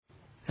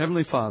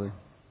Heavenly Father,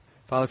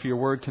 Father, for your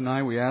word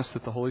tonight, we ask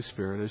that the Holy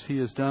Spirit, as He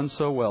has done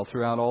so well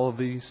throughout all of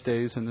these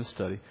days in this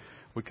study,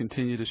 would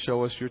continue to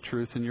show us your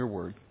truth in your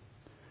word.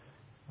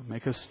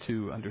 Make us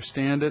to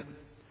understand it,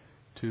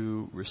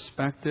 to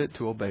respect it,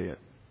 to obey it.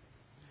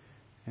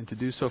 And to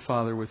do so,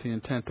 Father, with the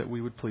intent that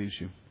we would please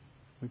you.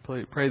 We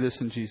pray this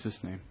in Jesus'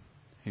 name.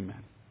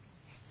 Amen.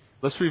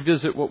 Let's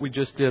revisit what we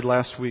just did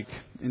last week.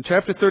 In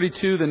chapter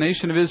 32, the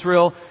nation of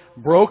Israel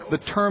broke the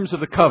terms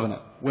of the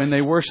covenant when they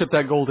worshipped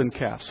that golden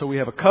calf. So we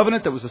have a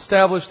covenant that was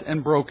established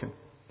and broken.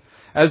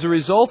 As a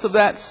result of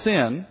that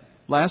sin,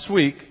 last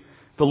week,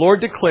 the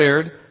Lord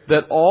declared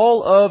that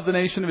all of the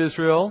nation of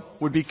Israel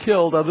would be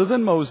killed other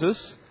than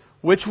Moses,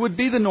 which would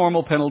be the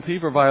normal penalty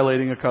for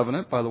violating a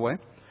covenant, by the way.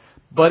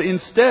 But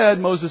instead,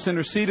 Moses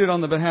interceded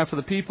on the behalf of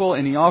the people,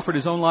 and he offered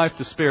his own life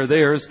to spare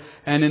theirs.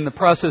 And in the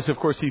process, of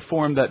course, he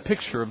formed that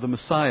picture of the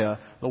Messiah,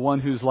 the one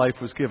whose life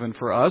was given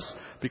for us,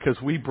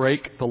 because we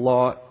break the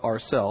law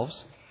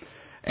ourselves.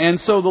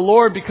 And so the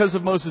Lord, because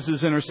of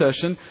Moses'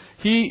 intercession,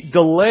 He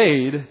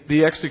delayed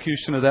the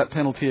execution of that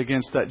penalty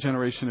against that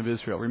generation of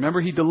Israel. Remember,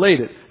 He delayed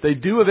it. They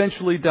do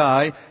eventually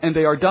die, and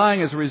they are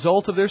dying as a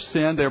result of their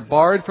sin. They're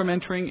barred from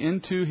entering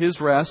into His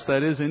rest,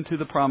 that is, into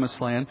the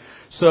promised land.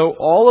 So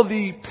all of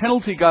the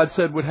penalty God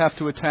said would have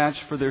to attach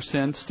for their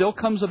sin still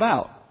comes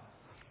about.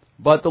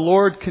 But the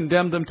Lord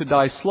condemned them to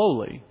die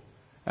slowly,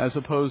 as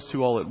opposed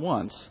to all at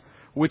once,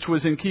 which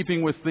was in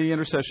keeping with the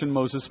intercession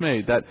Moses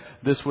made, that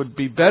this would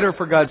be better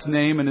for God's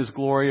name and His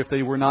glory if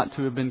they were not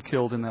to have been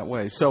killed in that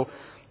way. So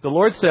the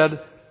Lord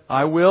said,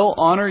 I will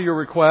honor your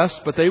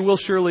request, but they will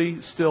surely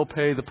still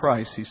pay the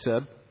price, He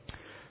said.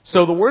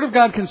 So the Word of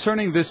God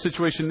concerning this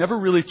situation never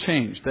really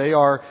changed. They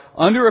are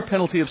under a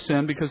penalty of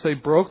sin because they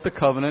broke the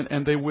covenant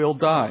and they will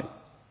die.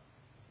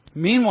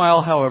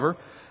 Meanwhile, however,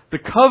 the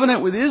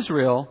covenant with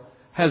Israel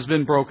has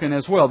been broken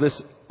as well.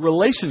 This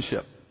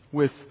relationship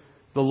with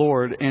the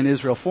Lord and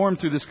Israel, formed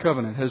through this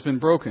covenant, has been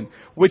broken,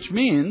 which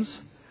means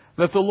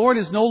that the Lord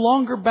is no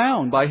longer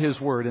bound by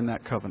His word in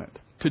that covenant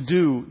to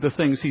do the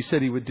things He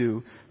said He would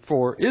do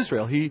for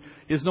Israel. He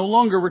is no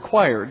longer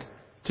required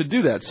to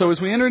do that. So as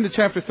we enter into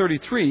chapter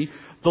 33,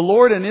 the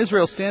Lord and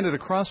Israel stand at a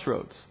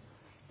crossroads.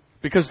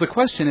 Because the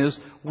question is,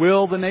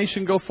 will the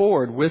nation go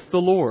forward with the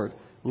Lord,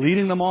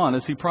 leading them on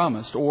as He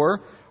promised?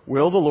 Or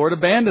will the Lord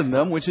abandon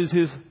them, which is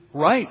His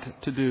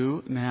right to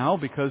do now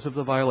because of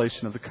the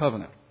violation of the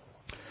covenant?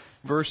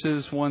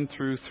 Verses 1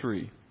 through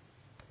 3.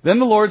 Then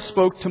the Lord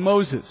spoke to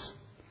Moses,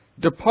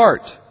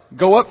 Depart,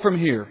 go up from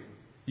here,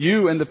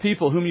 you and the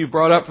people whom you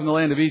brought up from the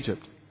land of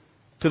Egypt,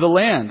 to the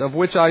land of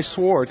which I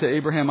swore to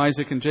Abraham,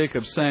 Isaac, and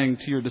Jacob, saying,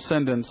 To your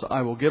descendants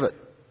I will give it.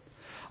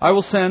 I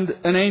will send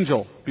an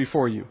angel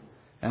before you,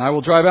 and I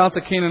will drive out the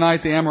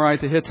Canaanite, the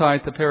Amorite, the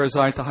Hittite, the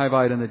Perizzite, the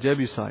Hivite, and the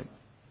Jebusite.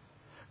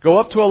 Go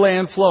up to a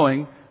land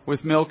flowing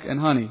with milk and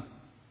honey.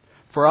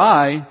 For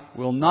I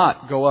will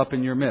not go up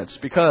in your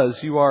midst,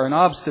 because you are an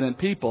obstinate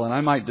people, and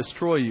I might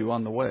destroy you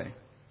on the way.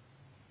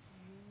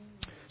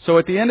 So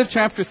at the end of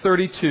chapter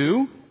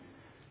 32,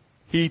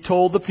 He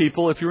told the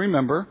people, if you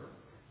remember,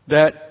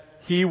 that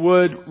he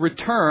would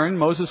return,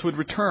 Moses would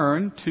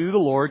return to the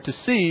Lord to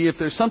see if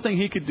there's something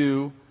he could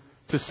do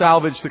to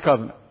salvage the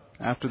covenant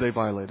after they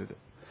violated it.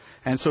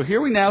 And so here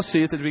we now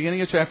see at the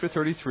beginning of chapter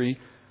 33,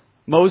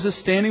 Moses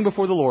standing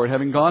before the Lord,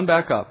 having gone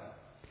back up.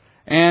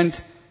 And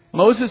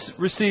Moses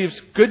receives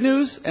good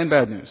news and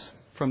bad news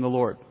from the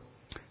Lord.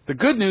 The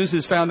good news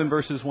is found in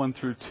verses 1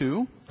 through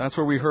 2. That's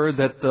where we heard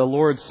that the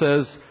Lord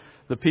says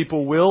the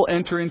people will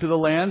enter into the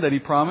land that He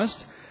promised.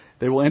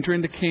 They will enter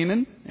into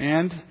Canaan,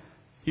 and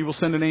He will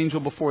send an angel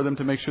before them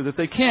to make sure that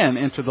they can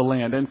enter the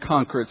land and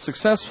conquer it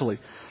successfully.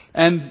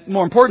 And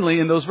more importantly,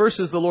 in those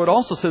verses, the Lord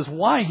also says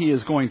why He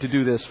is going to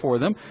do this for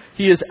them.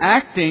 He is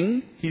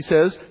acting, He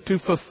says, to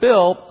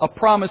fulfill a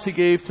promise He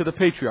gave to the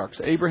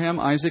patriarchs, Abraham,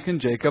 Isaac, and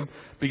Jacob,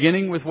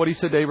 beginning with what He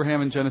said to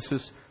Abraham in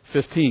Genesis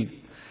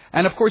 15.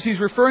 And of course, He's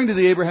referring to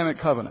the Abrahamic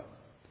covenant,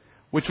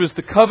 which was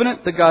the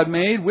covenant that God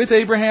made with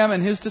Abraham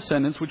and his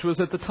descendants, which was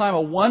at the time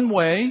a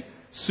one-way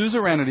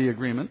suzerainty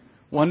agreement,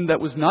 one that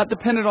was not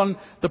dependent on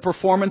the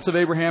performance of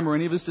Abraham or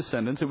any of his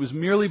descendants. It was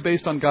merely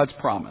based on God's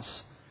promise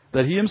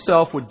that He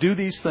Himself would do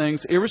these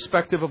things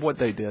irrespective of what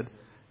they did.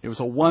 It was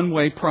a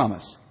one-way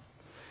promise.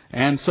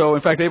 And so,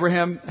 in fact,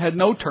 Abraham had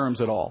no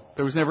terms at all.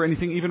 There was never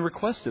anything even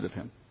requested of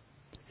him.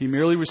 He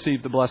merely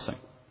received the blessing.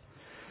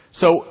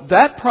 So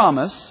that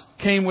promise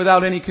came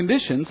without any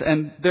conditions,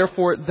 and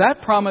therefore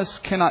that promise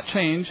cannot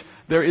change.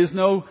 There is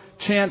no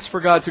chance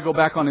for God to go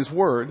back on His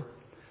word.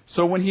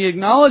 So when He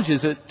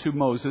acknowledges it to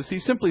Moses,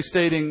 He's simply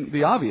stating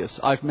the obvious.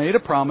 I've made a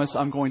promise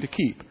I'm going to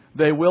keep.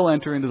 They will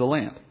enter into the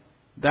land.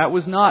 That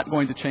was not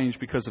going to change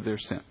because of their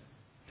sin.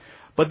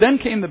 But then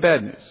came the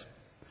bad news.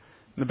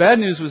 The bad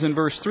news was in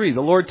verse 3.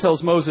 The Lord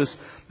tells Moses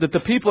that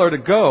the people are to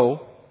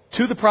go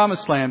to the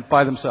promised land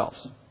by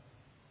themselves.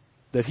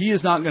 That He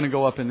is not going to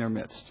go up in their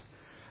midst.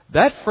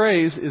 That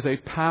phrase is a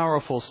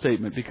powerful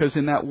statement, because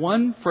in that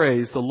one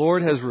phrase, the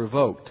Lord has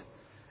revoked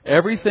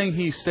everything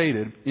He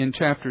stated in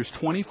chapters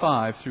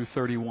 25 through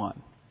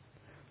 31,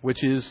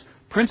 which is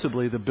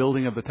principally the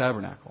building of the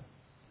tabernacle.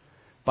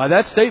 By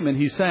that statement,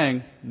 he's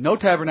saying, no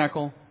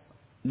tabernacle,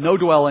 no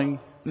dwelling,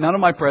 none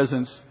of my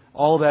presence,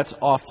 all of that's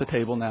off the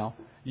table now.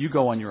 You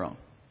go on your own.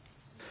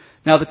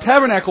 Now, the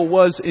tabernacle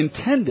was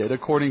intended,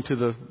 according to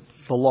the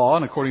law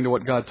and according to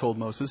what God told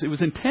Moses, it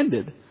was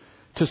intended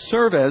to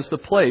serve as the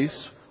place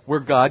where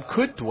God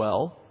could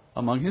dwell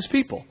among His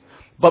people.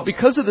 But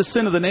because of the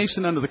sin of the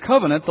nation under the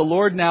covenant, the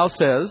Lord now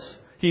says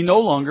He no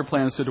longer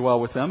plans to dwell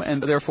with them,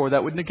 and therefore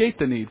that would negate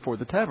the need for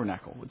the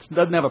tabernacle. It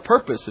doesn't have a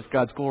purpose if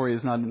God's glory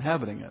is not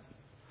inhabiting it.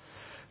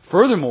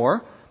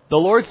 Furthermore, the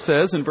Lord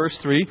says in verse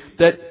 3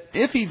 that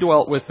if He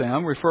dwelt with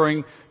them,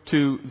 referring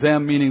to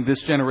them meaning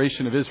this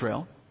generation of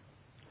Israel,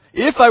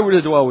 if I were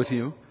to dwell with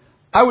you,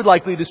 I would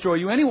likely destroy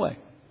you anyway.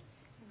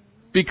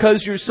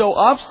 Because you're so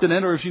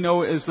obstinate, or as you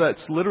know, as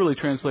that's literally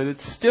translated,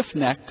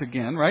 stiff-necked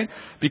again, right?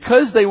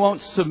 Because they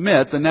won't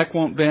submit, the neck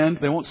won't bend,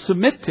 they won't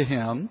submit to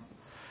Him,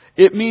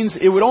 it means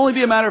it would only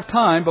be a matter of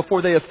time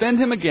before they offend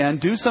Him again,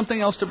 do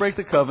something else to break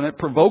the covenant,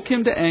 provoke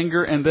Him to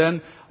anger, and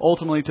then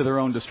ultimately to their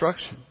own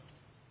destruction.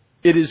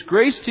 It is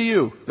grace to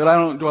you that I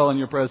don't dwell in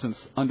your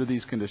presence under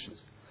these conditions.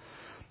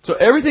 So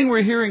everything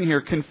we're hearing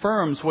here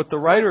confirms what the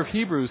writer of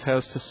Hebrews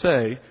has to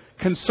say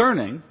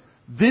concerning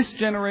this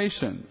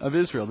generation of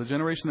Israel, the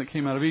generation that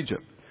came out of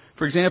Egypt.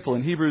 For example,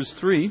 in Hebrews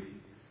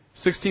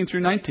 3:16 through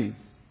 19,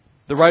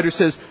 the writer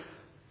says,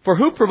 "For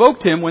who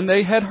provoked him when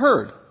they had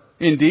heard?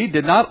 Indeed,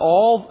 did not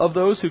all of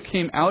those who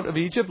came out of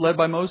Egypt led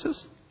by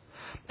Moses?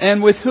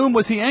 And with whom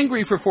was he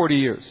angry for 40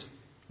 years?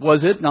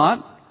 Was it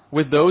not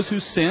with those who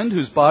sinned,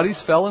 whose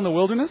bodies fell in the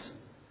wilderness?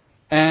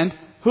 And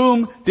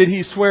whom did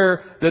he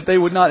swear that they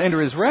would not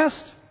enter his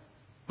rest?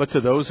 But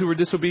to those who were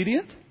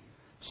disobedient?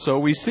 So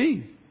we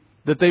see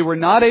that they were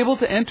not able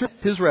to enter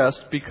his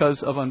rest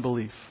because of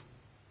unbelief.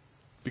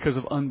 Because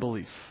of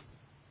unbelief.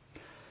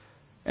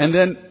 And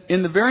then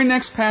in the very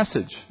next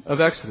passage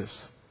of Exodus,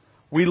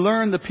 we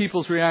learn the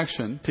people's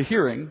reaction to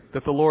hearing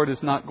that the Lord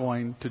is not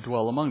going to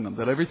dwell among them.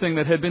 That everything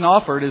that had been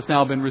offered has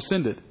now been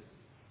rescinded.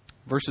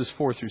 Verses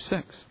 4 through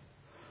 6.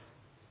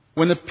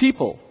 When the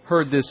people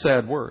heard this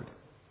sad word,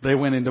 they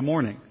went into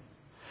mourning.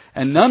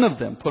 And none of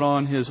them put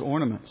on his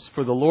ornaments.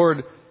 For the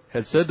Lord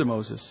had said to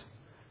Moses,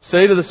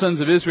 "Say to the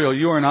sons of Israel,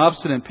 you are an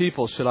obstinate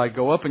people. Should I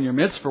go up in your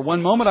midst for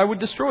one moment, I would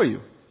destroy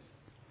you.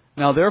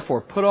 Now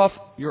therefore, put off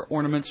your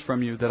ornaments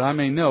from you, that I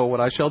may know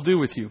what I shall do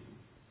with you."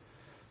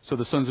 So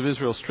the sons of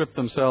Israel stripped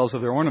themselves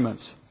of their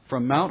ornaments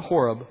from Mount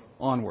Horeb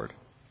onward.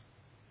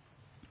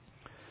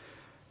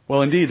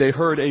 Well, indeed, they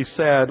heard a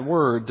sad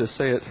word,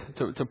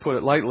 to put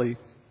it lightly.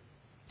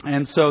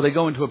 And so they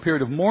go into a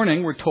period of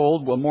mourning, we're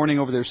told, mourning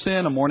over their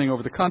sin, a mourning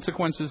over the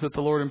consequences that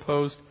the Lord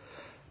imposed.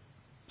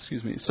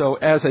 So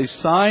as a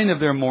sign of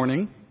their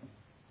mourning,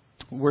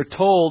 we're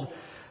told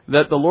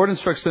that the Lord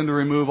instructs them to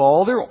remove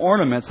all their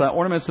ornaments. That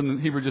ornaments in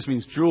Hebrew just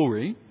means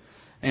jewelry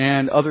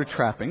and other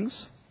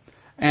trappings.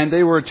 And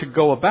they were to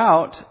go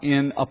about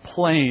in a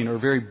plain or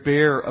very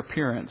bare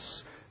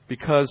appearance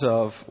because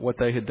of what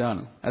they had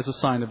done as a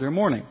sign of their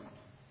mourning.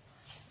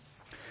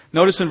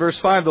 Notice in verse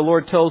 5, the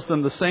Lord tells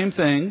them the same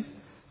thing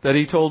that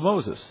He told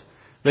Moses.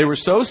 They were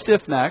so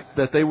stiff-necked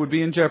that they would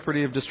be in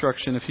jeopardy of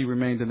destruction if He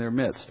remained in their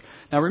midst.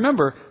 Now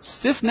remember,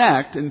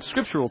 stiff-necked in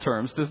scriptural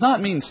terms does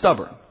not mean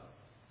stubborn.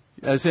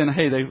 As in,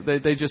 hey,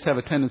 they just have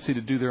a tendency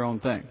to do their own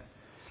thing.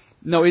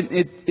 No,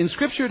 in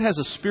Scripture it has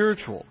a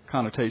spiritual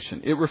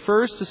connotation. It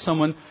refers to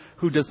someone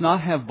who does not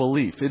have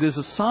belief. It is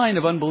a sign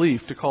of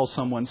unbelief to call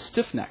someone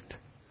stiff-necked.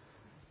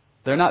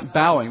 They're not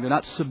bowing, they're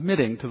not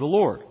submitting to the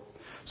Lord.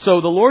 So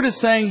the Lord is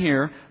saying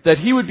here that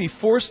He would be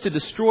forced to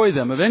destroy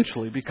them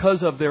eventually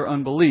because of their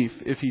unbelief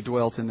if He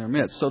dwelt in their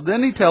midst. So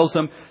then He tells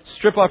them,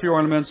 strip off your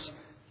ornaments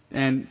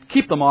and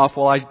keep them off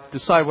while I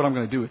decide what I'm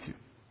going to do with you.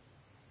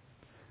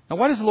 Now,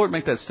 why does the Lord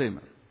make that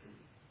statement?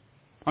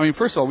 I mean,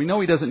 first of all, we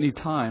know He doesn't need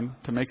time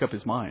to make up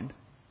His mind.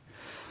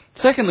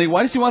 Secondly,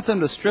 why does He want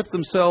them to strip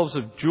themselves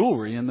of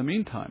jewelry in the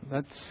meantime?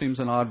 That seems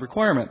an odd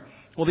requirement.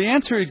 Well, the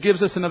answer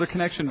gives us another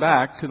connection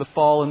back to the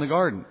fall in the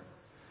garden.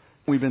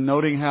 We've been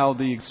noting how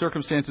the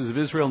circumstances of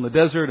Israel in the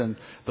desert and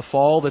the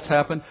fall that's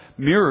happened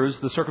mirrors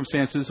the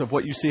circumstances of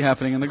what you see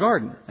happening in the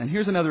garden. And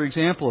here's another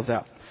example of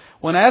that.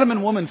 When Adam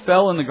and woman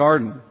fell in the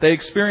garden, they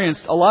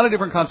experienced a lot of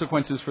different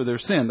consequences for their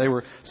sin. They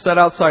were set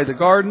outside the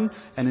garden,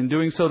 and in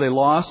doing so, they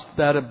lost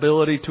that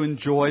ability to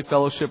enjoy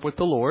fellowship with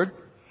the Lord.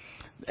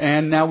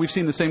 And now we've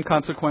seen the same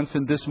consequence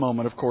in this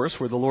moment, of course,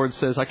 where the Lord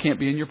says, I can't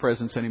be in your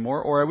presence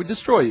anymore, or I would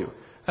destroy you.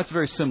 That's a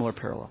very similar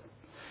parallel.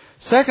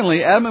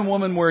 Secondly, Adam and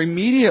woman were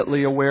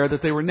immediately aware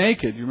that they were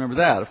naked. You remember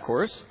that, of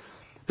course.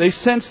 They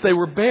sensed they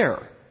were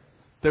bare.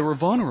 They were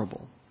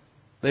vulnerable.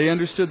 They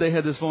understood they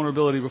had this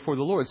vulnerability before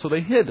the Lord, so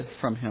they hid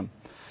from Him.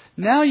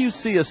 Now you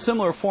see a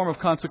similar form of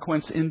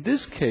consequence in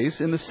this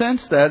case, in the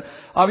sense that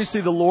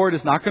obviously the Lord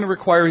is not going to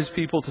require His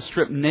people to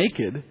strip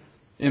naked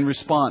in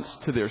response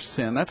to their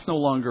sin. That's no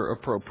longer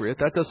appropriate.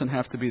 That doesn't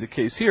have to be the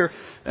case here.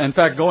 In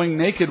fact, going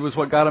naked was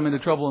what got them into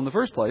trouble in the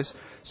first place.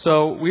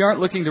 So we aren't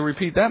looking to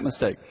repeat that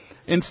mistake.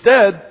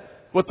 Instead,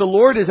 what the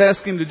Lord is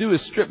asking them to do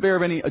is strip bare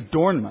of any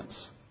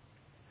adornments.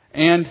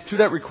 And through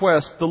that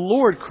request, the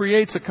Lord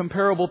creates a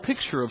comparable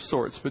picture of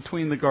sorts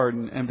between the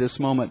garden and this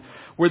moment,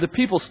 where the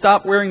people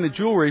stop wearing the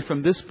jewelry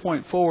from this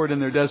point forward in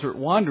their desert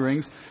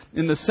wanderings.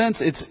 In the sense,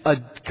 it's a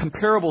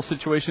comparable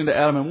situation to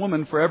Adam and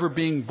woman forever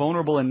being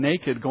vulnerable and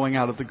naked going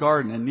out of the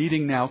garden and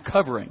needing now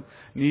covering,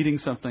 needing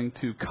something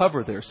to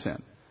cover their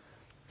sin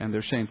and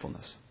their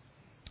shamefulness.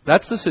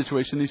 That's the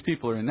situation these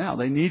people are in now.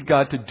 They need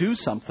God to do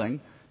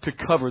something to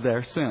cover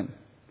their sin.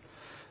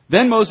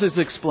 Then Moses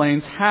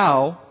explains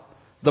how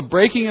the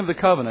breaking of the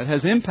covenant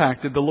has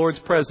impacted the Lord's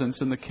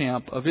presence in the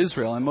camp of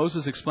Israel. And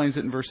Moses explains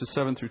it in verses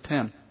 7 through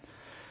 10. It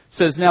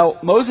says, "Now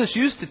Moses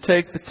used to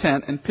take the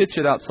tent and pitch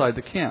it outside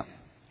the camp,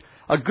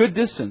 a good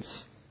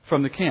distance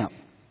from the camp.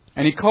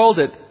 And he called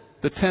it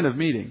the tent of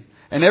meeting.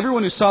 And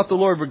everyone who sought the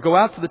Lord would go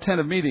out to the tent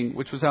of meeting,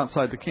 which was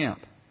outside the camp.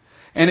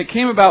 And it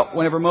came about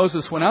whenever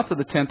Moses went out to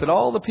the tent that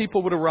all the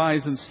people would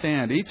arise and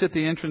stand, each at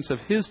the entrance of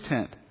his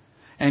tent,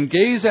 and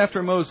gaze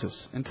after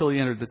Moses until he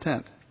entered the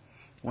tent.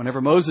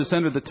 Whenever Moses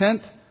entered the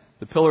tent,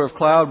 the pillar of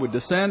cloud would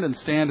descend and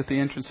stand at the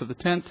entrance of the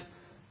tent,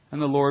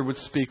 and the Lord would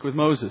speak with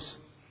Moses.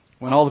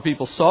 When all the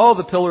people saw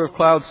the pillar of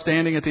cloud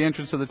standing at the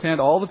entrance of the tent,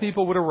 all the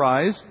people would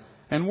arise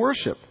and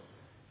worship,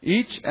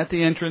 each at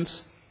the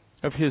entrance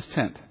of his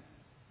tent."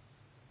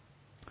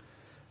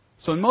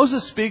 So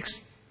Moses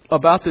speaks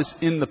about this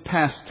in the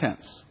past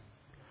tense.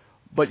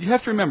 But you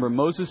have to remember,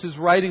 Moses is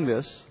writing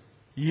this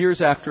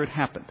years after it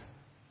happened.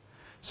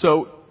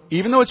 So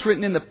even though it's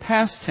written in the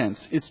past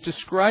tense, it's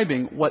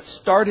describing what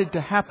started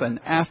to happen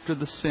after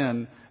the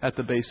sin at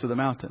the base of the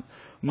mountain.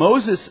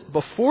 Moses,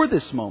 before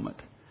this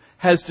moment,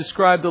 has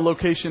described the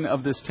location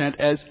of this tent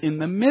as in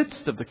the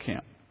midst of the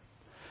camp.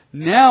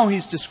 Now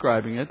he's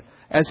describing it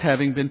as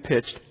having been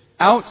pitched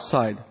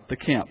outside the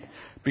camp.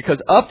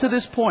 Because up to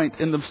this point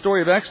in the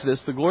story of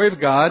Exodus, the glory of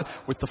God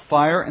with the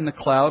fire and the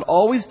cloud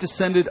always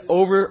descended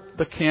over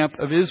the camp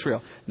of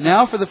Israel.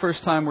 Now for the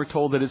first time we're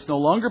told that it's no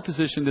longer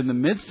positioned in the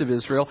midst of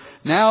Israel.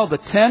 Now the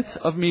tent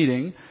of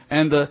meeting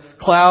and the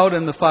cloud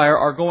and the fire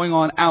are going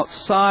on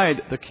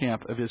outside the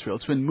camp of Israel.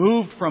 It's been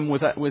moved from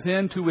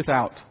within to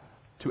without,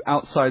 to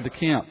outside the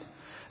camp.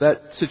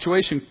 That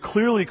situation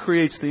clearly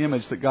creates the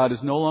image that God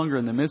is no longer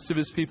in the midst of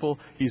His people.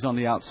 He's on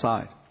the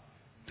outside.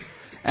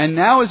 And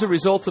now as a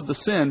result of the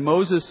sin,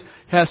 Moses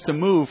has to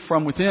move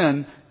from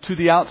within to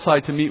the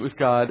outside to meet with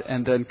God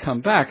and then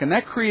come back. And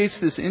that creates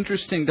this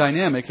interesting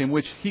dynamic in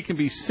which he can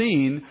be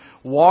seen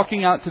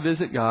walking out to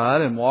visit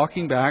God and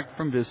walking back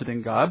from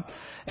visiting God.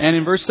 And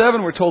in verse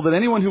 7 we're told that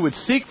anyone who would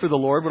seek for the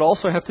Lord would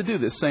also have to do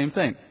this same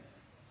thing.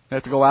 They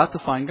have to go out to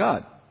find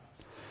God.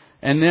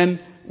 And then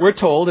we're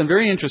told, and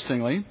very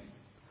interestingly,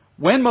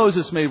 when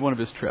Moses made one of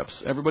his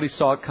trips, everybody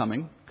saw it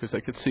coming because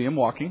they could see him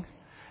walking.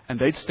 And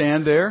they'd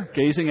stand there,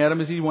 gazing at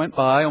him as he went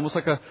by, almost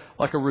like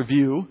a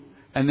review.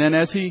 And then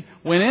as he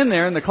went in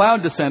there and the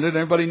cloud descended and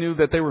everybody knew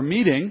that they were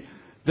meeting,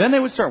 then they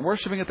would start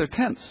worshiping at their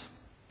tents.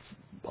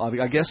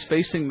 I guess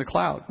facing the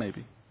cloud,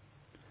 maybe.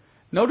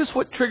 Notice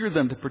what triggered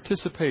them to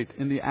participate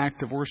in the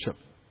act of worship.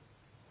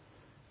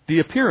 The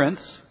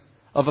appearance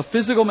of a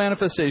physical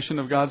manifestation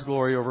of God's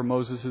glory over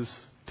Moses'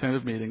 tent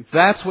of meeting.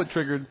 That's what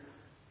triggered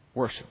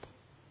worship.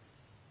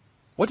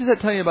 What does that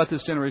tell you about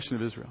this generation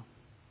of Israel?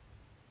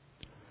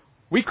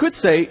 We could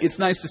say it's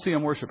nice to see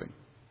them worshiping.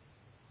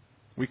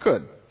 We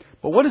could.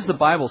 But what does the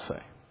Bible say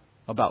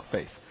about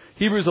faith?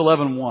 Hebrews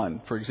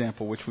 11:1, for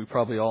example, which we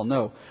probably all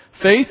know.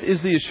 Faith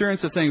is the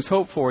assurance of things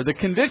hoped for, the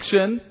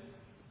conviction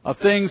of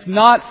things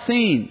not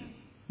seen.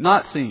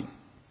 Not seen.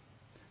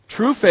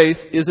 True faith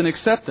is an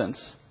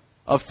acceptance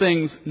of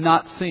things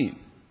not seen.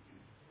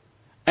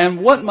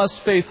 And what must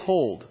faith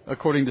hold,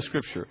 according to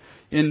Scripture?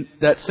 In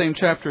that same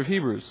chapter of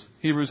Hebrews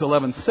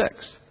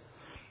 11:6.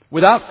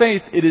 Without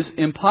faith, it is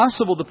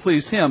impossible to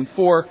please Him,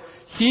 for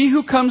he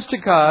who comes to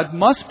God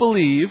must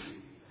believe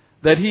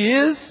that He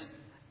is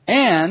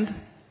and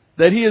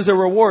that He is a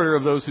rewarder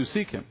of those who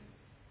seek Him.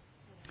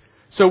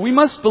 So we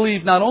must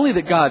believe not only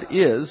that God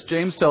is.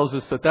 James tells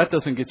us that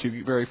doesn't get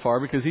you very far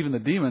because even the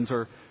demons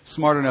are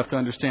smart enough to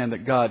understand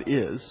that God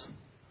is.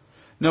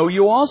 No,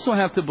 you also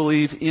have to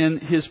believe in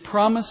His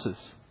promises.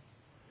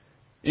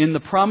 In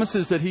the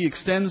promises that He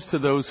extends to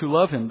those who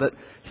love Him. That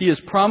He has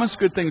promised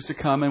good things to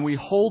come and we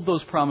hold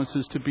those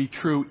promises to be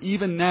true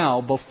even now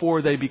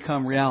before they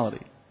become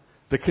reality.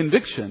 The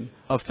conviction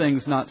of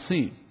things not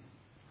seen.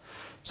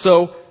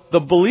 So the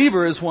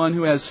believer is one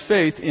who has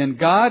faith in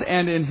God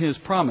and in His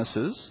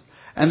promises.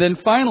 And then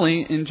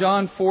finally in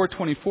John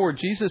 4:24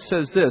 Jesus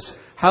says this.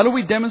 How do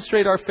we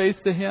demonstrate our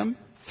faith to Him?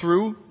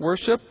 Through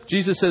worship.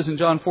 Jesus says in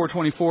John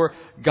 4:24,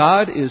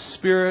 God is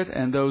spirit,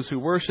 and those who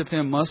worship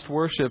Him must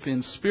worship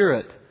in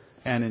spirit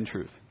and in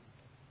truth.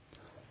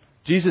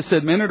 Jesus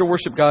said men are to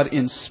worship God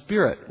in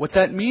spirit. What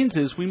that means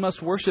is we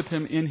must worship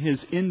Him in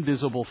His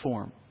invisible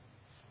form.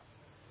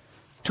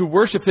 To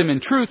worship Him in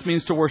truth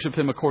means to worship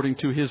Him according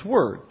to His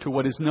Word, to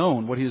what is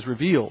known, what He has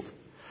revealed.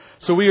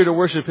 So we are to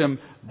worship Him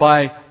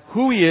by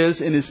who He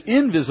is in His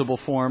invisible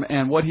form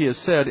and what He has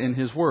said in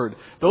His Word.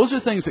 Those are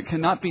things that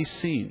cannot be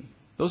seen.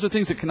 Those are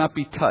things that cannot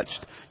be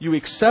touched. You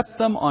accept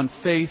them on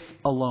faith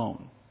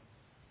alone.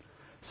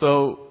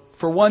 So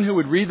For one who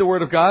would read the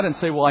Word of God and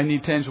say, well, I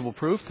need tangible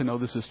proof to know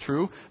this is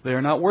true, they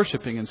are not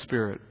worshiping in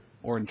spirit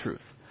or in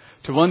truth.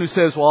 To one who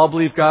says, well, I'll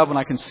believe God when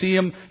I can see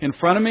Him in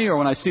front of me or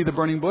when I see the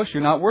burning bush,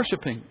 you're not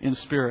worshiping in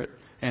spirit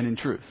and in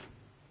truth.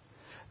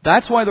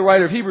 That's why the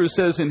writer of Hebrews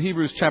says in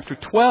Hebrews chapter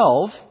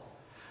 12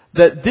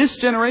 that this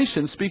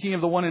generation, speaking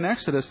of the one in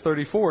Exodus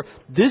 34,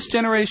 this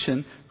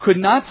generation could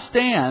not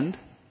stand,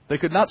 they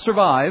could not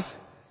survive,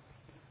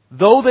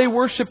 though they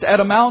worshipped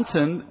at a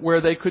mountain where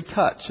they could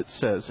touch, it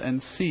says,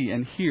 and see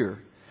and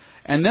hear.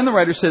 And then the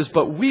writer says,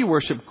 but we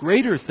worship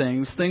greater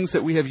things, things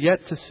that we have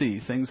yet to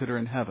see, things that are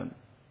in heaven,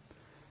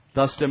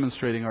 thus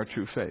demonstrating our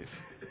true faith.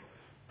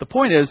 The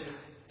point is,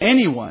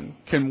 anyone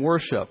can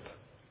worship,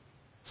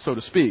 so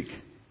to speak,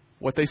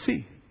 what they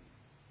see.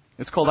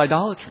 It's called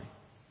idolatry.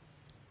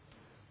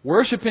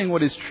 Worshipping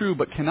what is true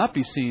but cannot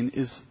be seen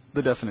is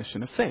the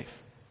definition of faith.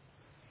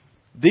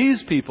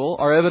 These people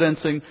are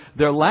evidencing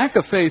their lack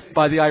of faith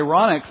by the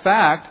ironic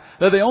fact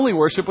that they only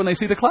worship when they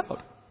see the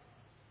cloud.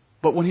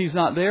 But when He's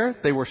not there,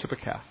 they worship a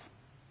calf.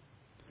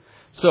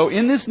 So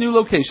in this new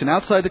location,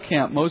 outside the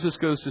camp, Moses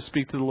goes to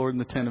speak to the Lord in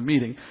the tent of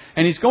meeting.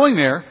 And he's going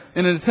there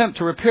in an attempt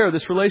to repair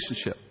this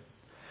relationship.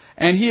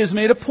 And he has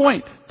made a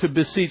point to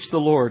beseech the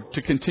Lord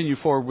to continue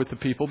forward with the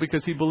people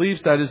because he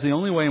believes that is the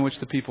only way in which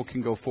the people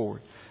can go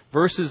forward.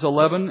 Verses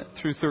 11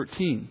 through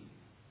 13.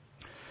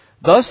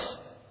 Thus,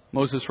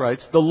 Moses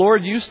writes, the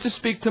Lord used to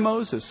speak to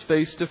Moses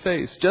face to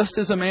face, just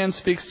as a man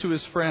speaks to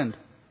his friend.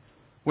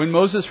 When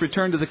Moses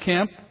returned to the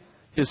camp,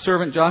 his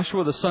servant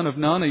Joshua, the son of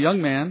Nun, a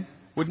young man,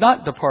 would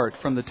not depart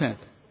from the tent.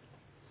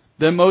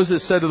 Then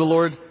Moses said to the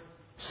Lord,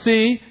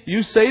 see,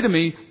 you say to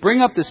me,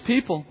 bring up this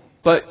people,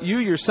 but you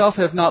yourself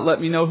have not let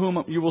me know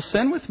whom you will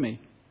send with me.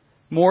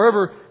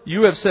 Moreover,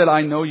 you have said,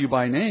 I know you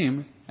by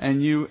name,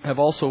 and you have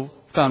also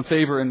found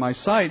favor in my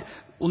sight.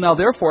 Well, now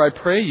therefore I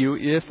pray you,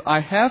 if I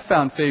have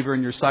found favor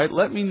in your sight,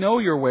 let me know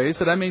your ways,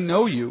 that I may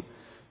know you,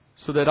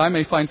 so that I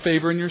may find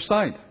favor in your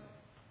sight.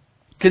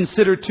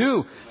 Consider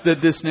too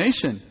that this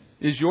nation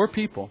is your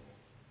people.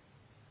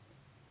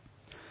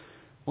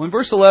 Well, in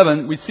verse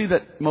 11, we see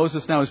that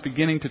Moses now is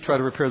beginning to try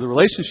to repair the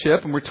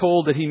relationship, and we're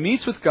told that he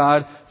meets with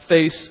God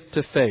face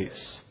to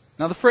face.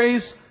 Now, the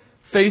phrase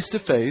face to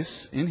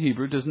face in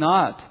Hebrew does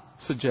not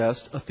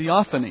suggest a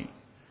theophany.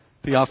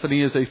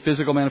 Theophany is a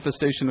physical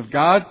manifestation of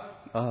God,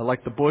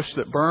 like the bush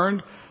that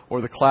burned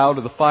or the cloud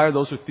or the fire.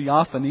 Those are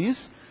theophanies.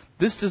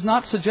 This does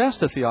not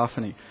suggest a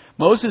theophany.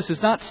 Moses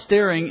is not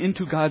staring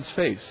into God's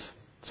face,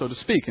 so to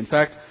speak. In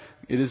fact,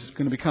 it is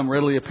going to become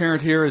readily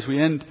apparent here as we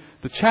end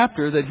the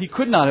chapter that he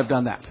could not have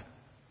done that.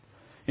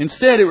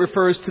 Instead, it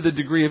refers to the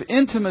degree of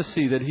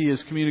intimacy that he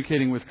is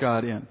communicating with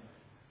God in.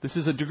 This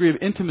is a degree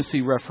of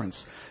intimacy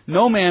reference.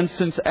 No man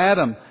since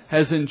Adam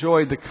has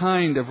enjoyed the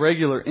kind of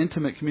regular,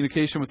 intimate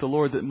communication with the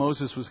Lord that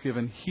Moses was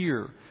given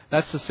here.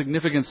 That's the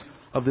significance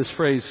of this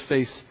phrase,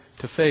 face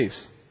to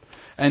face.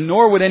 And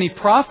nor would any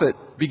prophet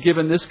be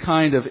given this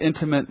kind of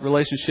intimate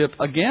relationship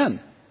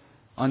again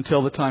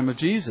until the time of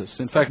Jesus.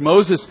 In fact,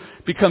 Moses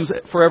becomes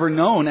forever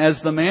known as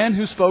the man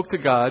who spoke to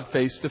God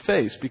face to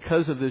face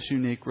because of this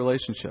unique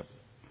relationship.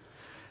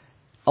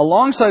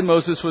 Alongside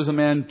Moses was a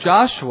man,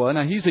 Joshua.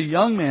 Now, he's a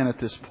young man at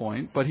this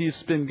point, but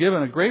he's been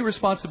given a great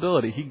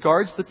responsibility. He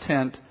guards the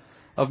tent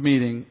of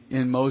meeting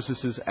in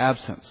Moses'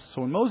 absence.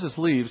 So when Moses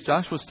leaves,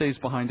 Joshua stays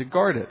behind to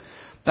guard it.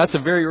 That's a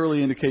very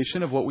early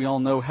indication of what we all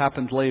know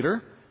happened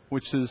later,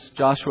 which is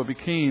Joshua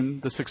became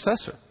the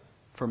successor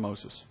for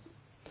Moses.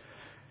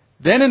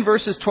 Then in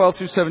verses 12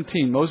 through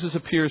 17, Moses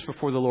appears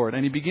before the Lord,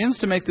 and he begins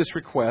to make this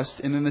request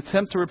in an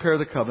attempt to repair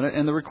the covenant,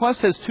 and the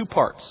request has two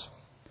parts.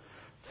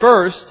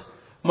 First,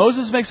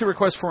 Moses makes a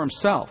request for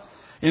himself.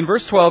 In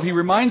verse 12, he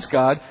reminds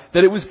God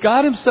that it was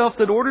God Himself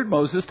that ordered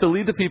Moses to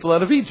lead the people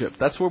out of Egypt.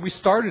 That's where we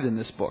started in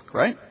this book,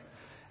 right?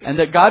 And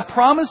that God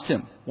promised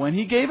him, when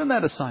He gave him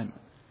that assignment,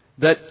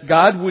 that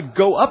God would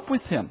go up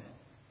with him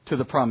to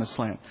the promised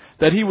land.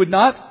 That He would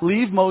not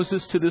leave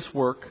Moses to this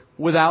work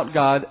without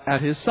God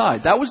at his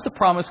side. That was the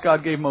promise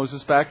God gave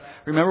Moses back.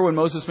 Remember when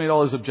Moses made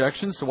all his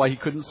objections to why he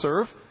couldn't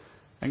serve?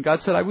 And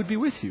God said, I would be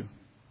with you.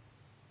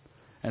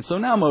 And so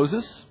now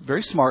Moses,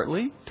 very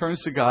smartly,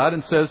 turns to God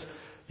and says,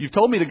 you've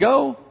told me to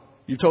go.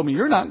 You've told me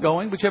you're not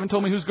going, but you haven't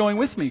told me who's going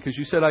with me because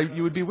you said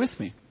you would be with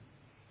me.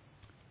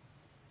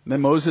 And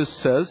then Moses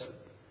says,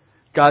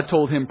 God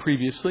told him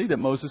previously that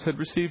Moses had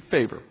received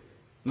favor.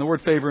 And the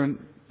word favor in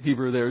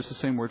Hebrew there is the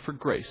same word for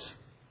grace.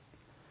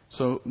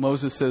 So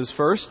Moses says,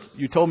 first,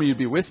 you told me you'd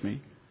be with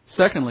me.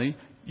 Secondly,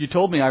 you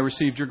told me I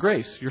received your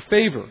grace, your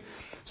favor.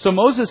 So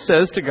Moses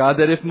says to God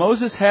that if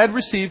Moses had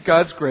received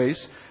God's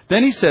grace,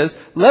 then he says,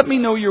 let me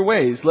know your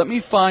ways. Let me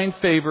find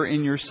favor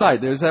in your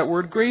sight. There's that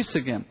word grace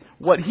again.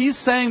 What he's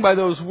saying by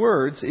those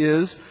words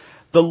is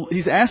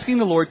he's asking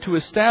the Lord to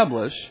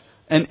establish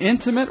an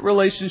intimate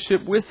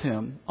relationship with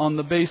Him on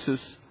the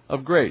basis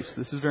of grace.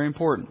 This is very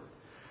important.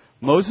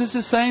 Moses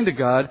is saying to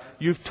God,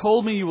 you've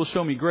told me you will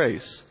show me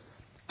grace.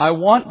 I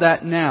want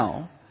that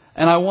now,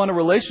 and I want a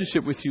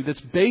relationship with you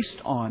that's based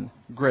on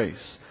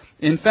grace.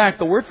 In fact,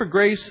 the word for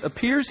grace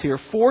appears here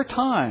 4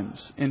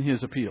 times in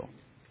his appeal.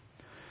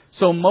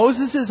 So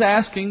Moses is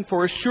asking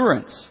for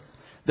assurance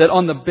that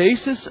on the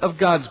basis of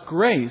God's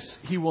grace,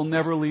 He will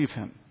never leave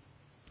him.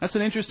 That's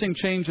an interesting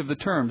change of the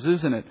terms,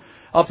 isn't it?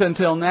 Up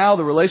until now,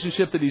 the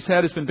relationship that he's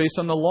had has been based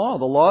on the law.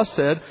 The law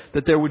said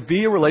that there would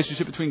be a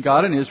relationship between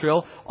God and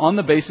Israel on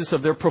the basis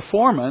of their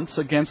performance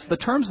against the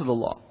terms of the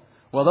law.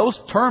 Well, those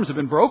terms have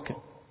been broken.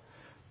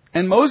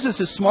 And Moses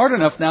is smart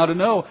enough now to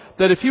know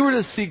that if he were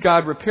to see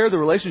God repair the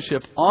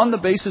relationship on the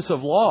basis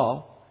of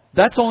law,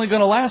 that's only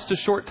going to last a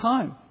short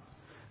time.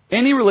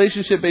 Any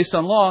relationship based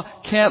on law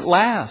can't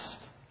last.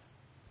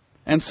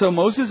 And so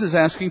Moses is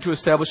asking to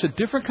establish a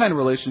different kind of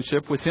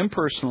relationship with Him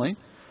personally,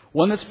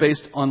 one that's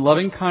based on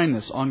loving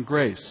kindness, on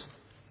grace.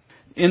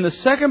 In the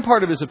second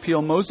part of his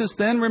appeal, Moses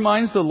then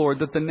reminds the Lord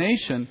that the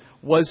nation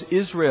was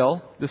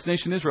Israel. This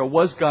nation Israel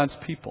was God's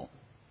people.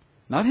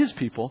 Not his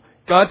people,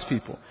 God's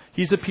people.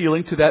 He's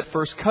appealing to that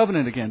first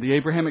covenant again, the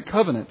Abrahamic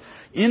covenant.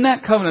 In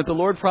that covenant, the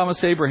Lord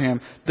promised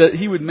Abraham that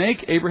He would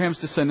make Abraham's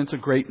descendants a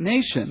great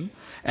nation.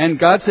 And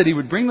God said He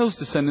would bring those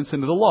descendants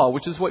into the law,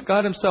 which is what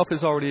God Himself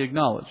has already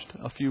acknowledged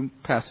a few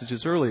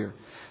passages earlier.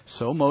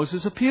 So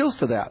Moses appeals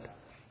to that.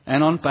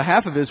 And on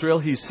behalf of Israel,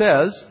 he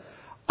says,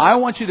 I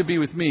want you to be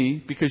with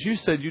me because you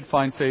said you'd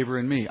find favor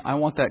in me. I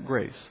want that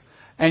grace.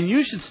 And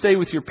you should stay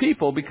with your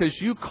people because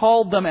you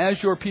called them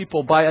as your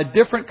people by a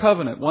different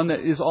covenant, one that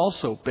is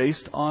also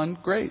based on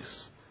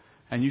grace.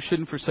 And you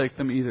shouldn't forsake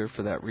them either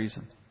for that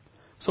reason.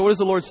 So what does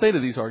the Lord say to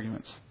these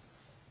arguments?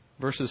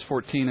 Verses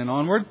 14 and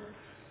onward.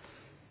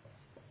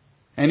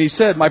 And He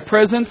said, my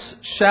presence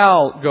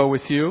shall go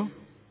with you,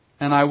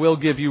 and I will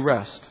give you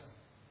rest.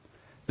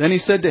 Then He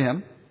said to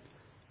him,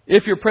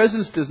 if your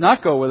presence does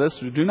not go with us,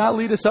 do not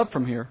lead us up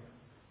from here.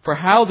 For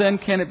how then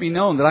can it be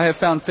known that I have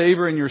found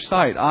favor in your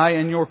sight, I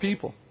and your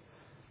people?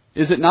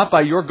 Is it not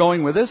by your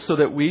going with us, so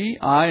that we,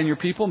 I and your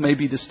people, may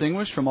be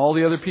distinguished from all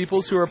the other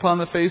peoples who are upon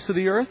the face of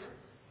the earth?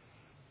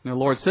 And the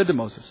Lord said to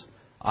Moses,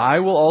 I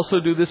will also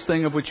do this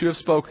thing of which you have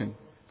spoken,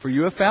 for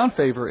you have found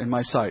favor in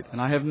my sight,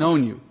 and I have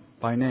known you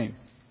by name.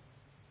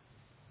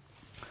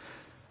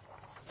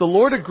 The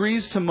Lord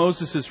agrees to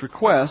Moses'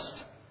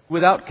 request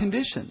without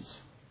conditions.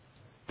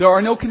 There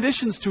are no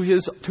conditions to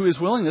his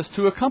willingness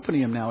to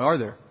accompany Him now, are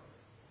there?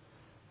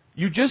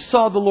 You just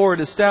saw the Lord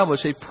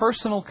establish a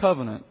personal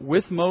covenant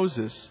with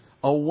Moses,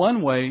 a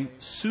one-way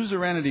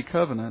suzerainty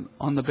covenant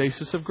on the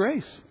basis of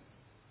grace.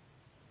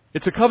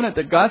 It's a covenant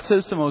that God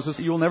says to Moses,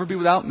 you will never be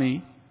without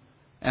me,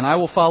 and I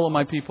will follow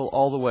my people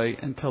all the way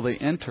until they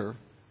enter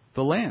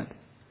the land.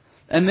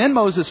 And then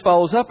Moses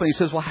follows up and he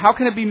says, well, how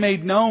can it be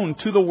made known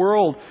to the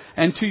world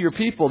and to your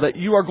people that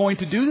you are going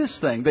to do this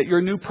thing, that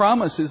your new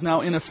promise is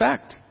now in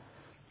effect?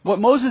 What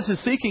Moses is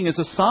seeking is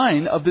a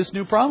sign of this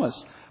new promise.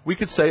 We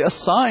could say a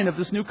sign of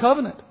this new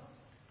covenant.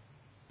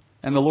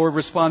 And the Lord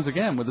responds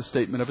again with a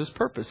statement of His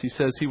purpose. He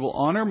says He will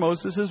honor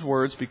Moses'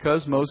 words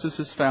because Moses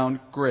has found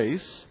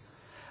grace,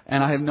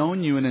 and I have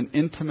known you in an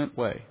intimate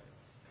way.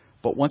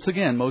 But once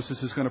again,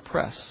 Moses is going to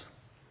press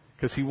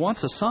because he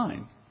wants a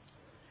sign.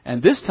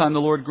 And this time the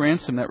Lord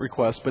grants him that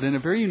request, but in a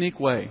very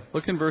unique way.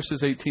 Look in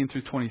verses 18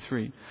 through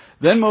 23.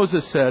 Then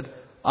Moses said,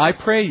 I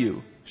pray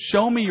you,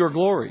 show me your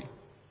glory.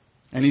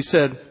 And He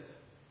said,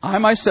 I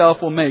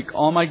myself will make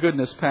all my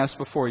goodness pass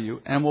before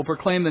you, and will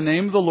proclaim the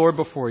name of the Lord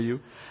before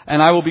you,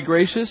 and I will be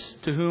gracious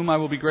to whom I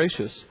will be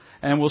gracious,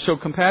 and will show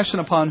compassion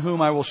upon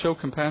whom I will show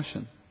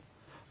compassion.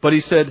 But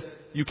He said,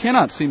 you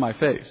cannot see my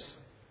face,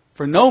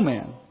 for no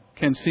man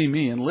can see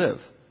me and live.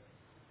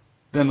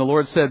 Then the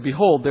Lord said,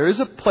 behold, there is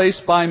a place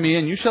by me,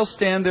 and you shall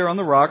stand there on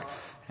the rock,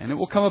 and it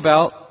will come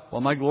about,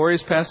 while my glory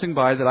is passing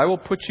by, that I will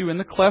put you in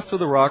the cleft of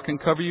the rock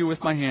and cover you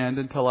with my hand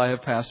until I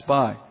have passed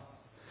by.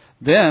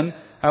 Then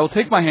I will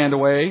take my hand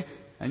away,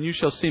 and you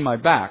shall see my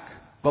back,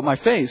 but my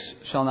face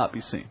shall not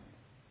be seen.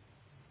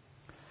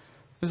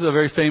 This is a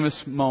very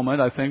famous moment.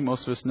 I think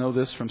most of us know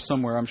this from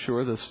somewhere, I'm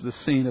sure, this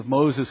scene of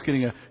Moses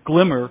getting a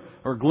glimmer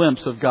or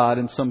glimpse of God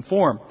in some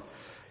form.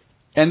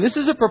 And this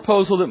is a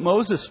proposal that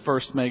Moses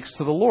first makes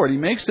to the Lord. He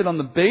makes it on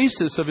the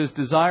basis of his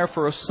desire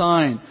for a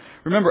sign.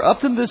 Remember,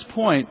 up to this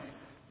point,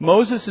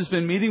 Moses has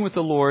been meeting with the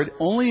Lord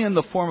only in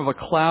the form of a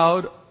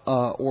cloud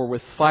or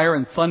with fire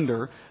and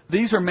thunder.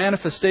 These are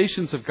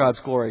manifestations of God's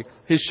glory,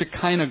 His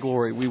Shekinah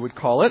glory, we would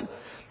call it.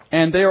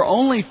 And they are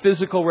only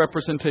physical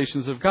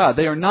representations of God.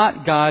 They are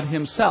not God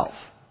Himself.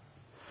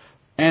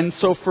 And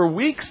so for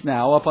weeks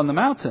now, up on the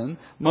mountain,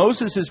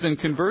 Moses has been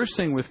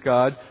conversing with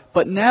God.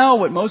 But now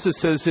what Moses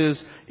says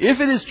is, if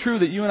it is true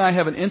that you and I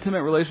have an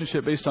intimate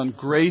relationship based on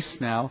grace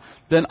now,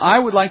 then I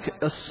would like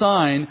a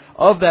sign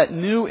of that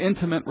new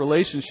intimate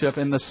relationship.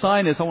 And the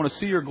sign is, I want to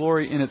see your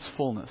glory in its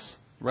fullness,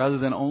 rather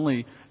than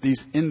only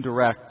these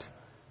indirect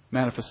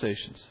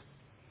manifestations.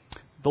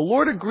 The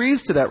Lord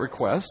agrees to that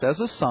request as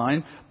a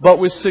sign, but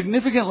with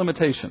significant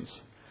limitations.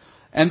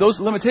 And those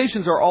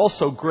limitations are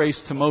also grace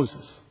to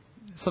Moses.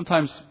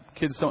 Sometimes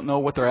kids don't know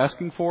what they're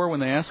asking for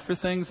when they ask for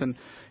things. And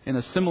in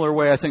a similar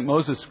way, I think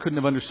Moses couldn't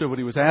have understood what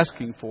he was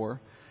asking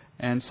for.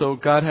 And so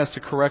God has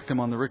to correct him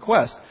on the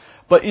request.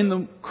 But in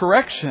the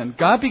correction,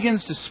 God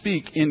begins to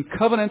speak in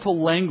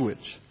covenantal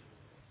language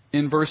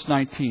in verse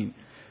 19.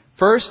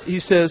 First, he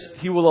says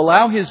he will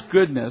allow his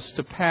goodness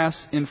to pass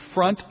in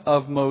front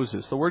of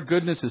Moses. The word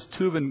goodness is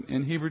tuv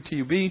in Hebrew,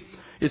 T-U-B.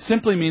 It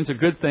simply means a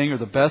good thing or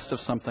the best of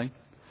something.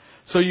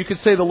 So you could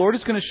say the Lord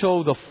is going to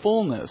show the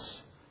fullness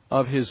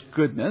of his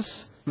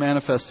goodness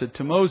manifested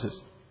to Moses.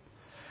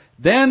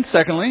 Then,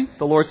 secondly,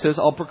 the Lord says,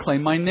 I'll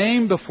proclaim my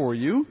name before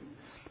you.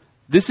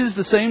 This is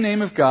the same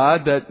name of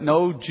God that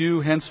no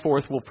Jew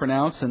henceforth will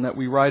pronounce and that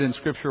we write in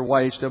Scripture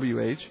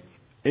YHWH.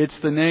 It's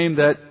the name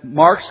that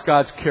marks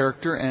God's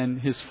character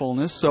and his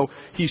fullness. So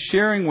he's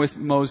sharing with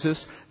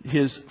Moses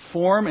his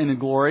form and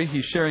glory.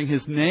 He's sharing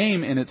his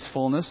name in its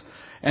fullness.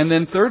 And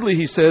then thirdly,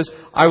 he says,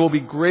 I will be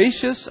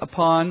gracious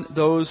upon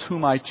those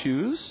whom I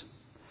choose.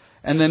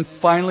 And then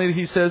finally,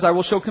 he says, I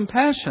will show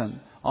compassion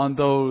on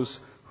those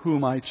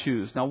whom I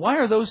choose. Now, why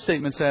are those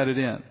statements added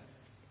in?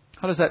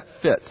 How does that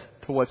fit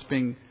to what's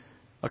being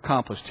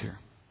accomplished here?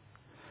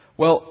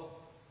 Well,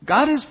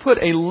 God has put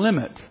a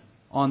limit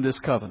on this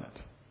covenant.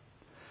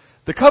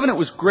 The covenant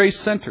was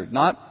grace-centered,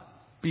 not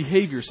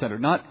behavior-centered,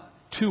 not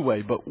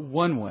two-way, but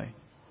one-way.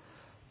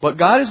 But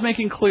God is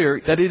making clear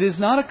that it is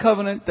not a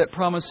covenant that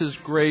promises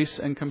grace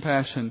and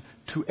compassion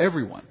to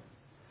everyone.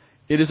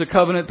 It is a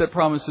covenant that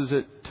promises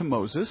it to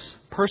Moses,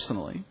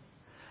 personally,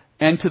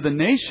 and to the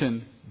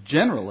nation,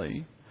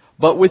 generally,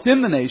 but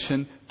within the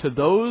nation, to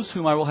those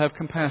whom I will have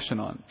compassion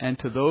on, and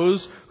to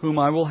those whom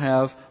I will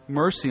have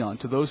mercy on,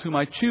 to those whom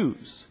I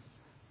choose.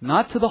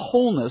 Not to the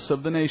wholeness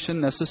of the nation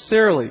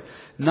necessarily.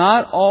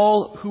 Not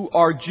all who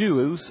are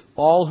Jews,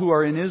 all who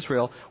are in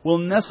Israel, will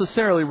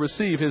necessarily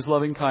receive his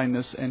loving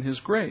kindness and his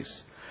grace.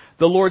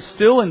 The Lord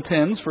still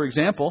intends, for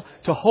example,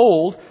 to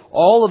hold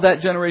all of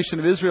that generation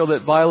of Israel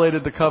that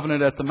violated the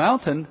covenant at the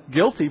mountain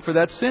guilty for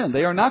that sin.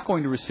 They are not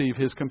going to receive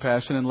his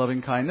compassion and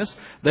loving kindness.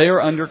 They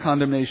are under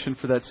condemnation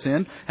for that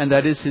sin, and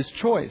that is his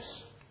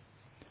choice.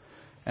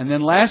 And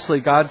then lastly,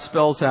 God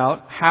spells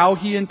out how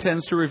he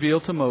intends to reveal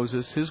to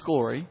Moses his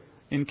glory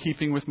in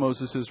keeping with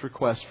Moses'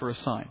 request for a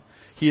sign.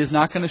 He is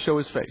not going to show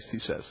his face, he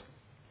says.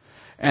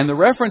 And the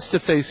reference to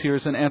face here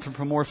is an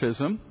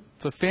anthropomorphism.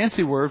 It's a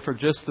fancy word for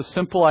just the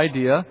simple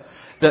idea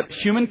that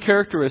human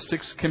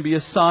characteristics can be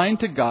assigned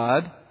to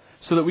God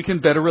so that we can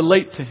better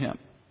relate to him,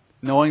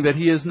 knowing that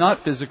he is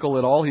not physical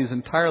at all. He is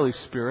entirely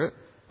spirit,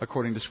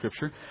 according to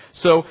Scripture.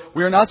 So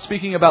we are not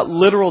speaking about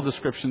literal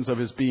descriptions of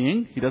his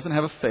being. He doesn't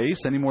have a face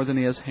any more than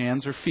he has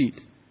hands or feet,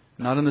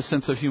 not in the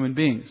sense of human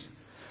beings.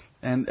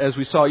 And as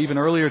we saw even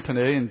earlier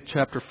today in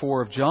chapter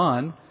 4 of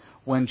John,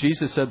 when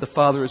Jesus said the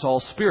Father is all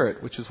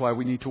spirit, which is why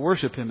we need to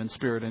worship him in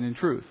spirit and in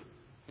truth.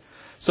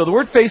 So the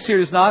word face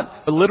here is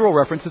not a literal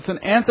reference, it's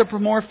an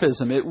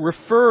anthropomorphism. It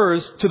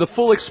refers to the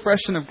full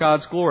expression of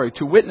God's glory,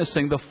 to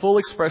witnessing the full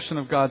expression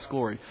of God's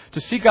glory.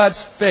 To see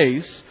God's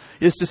face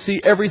is to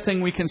see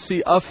everything we can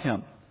see of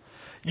him.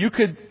 You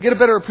could get a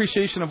better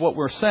appreciation of what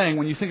we're saying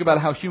when you think about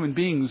how human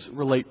beings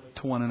relate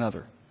to one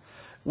another.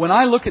 When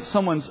I look at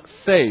someone's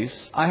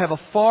face, I have a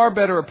far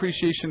better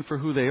appreciation for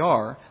who they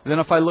are than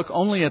if I look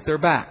only at their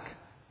back.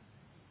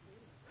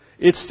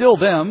 It's still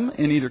them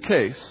in either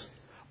case.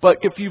 But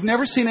if you've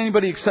never seen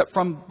anybody except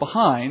from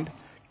behind,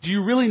 do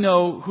you really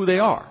know who they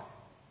are?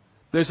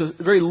 There's a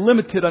very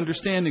limited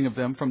understanding of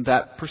them from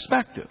that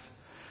perspective.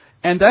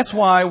 And that's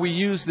why we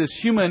use this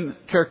human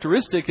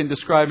characteristic in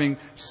describing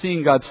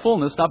seeing God's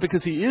fullness, not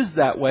because he is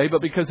that way,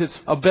 but because it's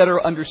a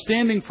better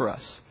understanding for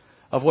us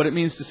of what it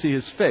means to see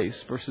his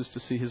face versus to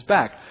see his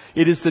back.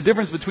 It is the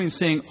difference between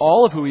seeing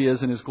all of who he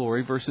is in his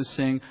glory versus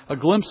seeing a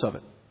glimpse of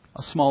it,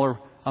 a smaller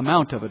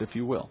amount of it, if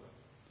you will.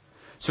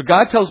 So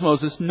God tells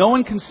Moses, no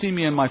one can see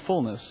me in my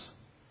fullness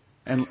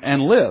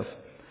and live.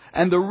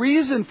 And the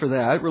reason for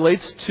that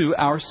relates to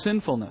our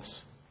sinfulness.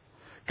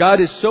 God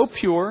is so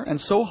pure and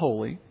so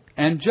holy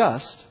and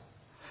just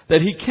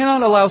that he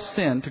cannot allow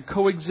sin to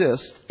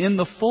coexist in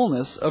the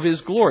fullness of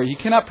his glory.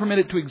 He cannot permit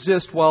it to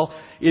exist while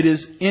it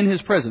is in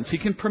his presence. He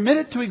can permit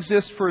it to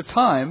exist for a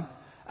time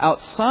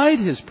outside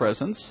his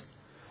presence,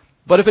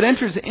 but if it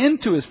enters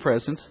into his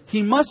presence,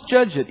 he must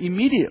judge it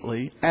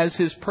immediately as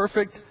his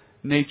perfect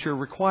nature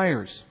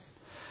requires.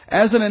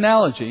 As an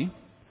analogy,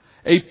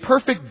 a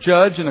perfect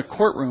judge in a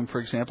courtroom, for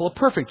example, a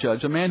perfect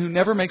judge, a man who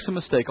never makes a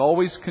mistake,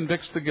 always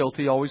convicts the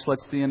guilty, always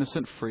lets the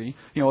innocent free,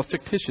 a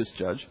fictitious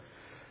judge.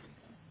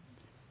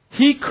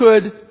 He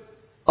could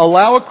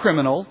allow a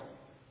criminal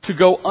to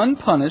go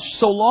unpunished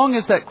so long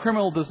as that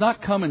criminal does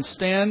not come and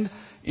stand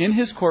in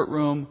his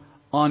courtroom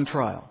on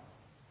trial.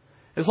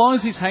 As long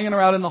as he's hanging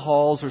around in the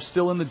halls or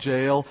still in the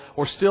jail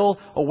or still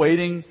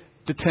awaiting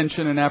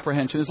detention and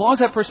apprehension, as long as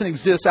that person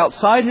exists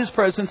outside his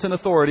presence and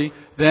authority,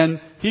 then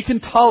he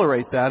can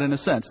tolerate that in a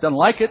sense. Doesn't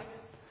like it,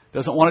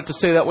 doesn't want it to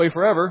stay that way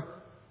forever,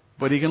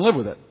 but he can live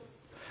with it.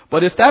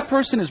 But if that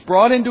person is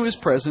brought into his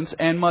presence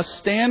and must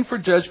stand for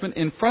judgment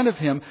in front of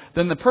him,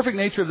 then the perfect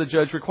nature of the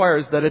judge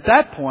requires that at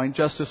that point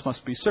justice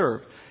must be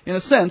served. In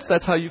a sense,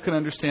 that's how you can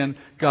understand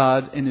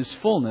God in his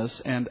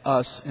fullness and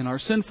us in our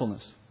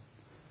sinfulness.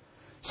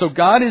 So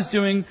God is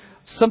doing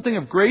something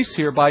of grace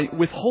here by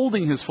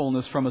withholding his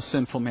fullness from a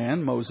sinful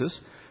man, Moses,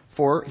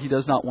 for he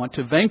does not want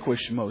to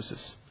vanquish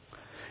Moses.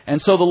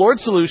 And so the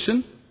Lord's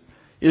solution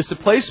is to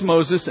place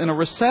Moses in a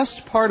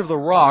recessed part of the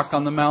rock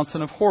on the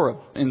mountain of Horeb,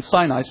 in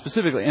Sinai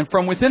specifically. And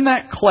from within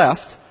that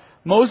cleft,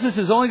 Moses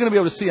is only going to be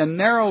able to see a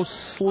narrow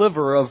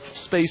sliver of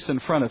space in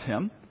front of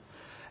him.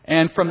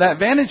 And from that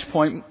vantage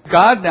point,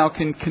 God now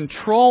can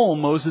control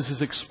Moses'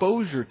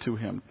 exposure to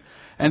him.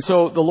 And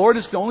so the Lord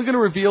is only going to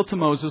reveal to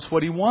Moses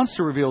what He wants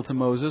to reveal to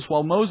Moses,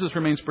 while Moses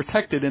remains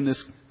protected in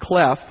this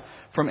cleft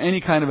from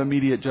any kind of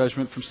immediate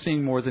judgment, from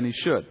seeing more than he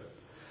should.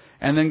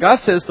 And then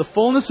God says the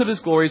fullness of His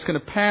glory is going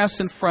to pass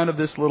in front of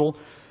this little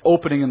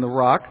opening in the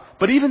rock.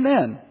 But even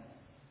then,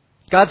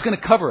 God's going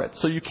to cover it,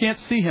 so you can't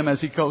see Him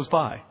as He goes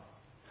by.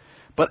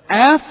 But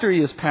after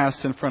He has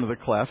passed in front of the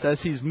cleft,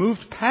 as He's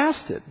moved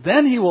past it,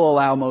 then He will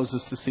allow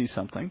Moses to see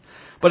something.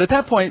 But at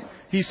that point,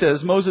 He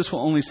says, Moses will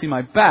only see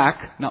my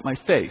back, not my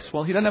face.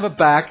 Well, he doesn't have a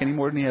back any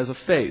more than he has a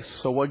face.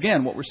 So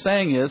again, what we're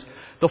saying is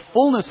the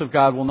fullness of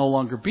God will no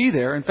longer be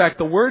there. In fact,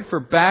 the word for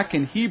back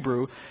in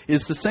Hebrew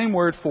is the same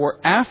word for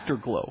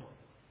afterglow.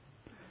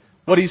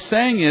 What He's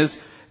saying is,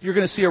 you're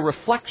going to see a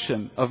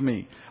reflection of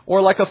me.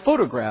 Or like a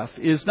photograph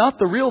is not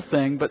the real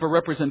thing, but a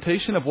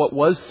representation of what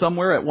was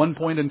somewhere at one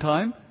point in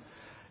time.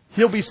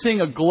 He'll be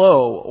seeing a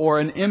glow or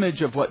an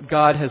image of what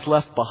God has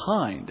left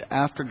behind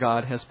after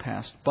God has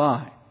passed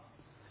by.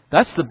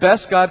 That's the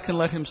best God can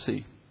let him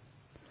see.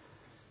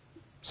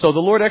 So the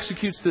Lord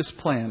executes this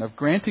plan of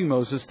granting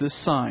Moses this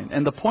sign.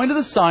 And the point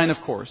of the sign, of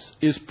course,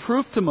 is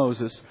proof to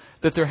Moses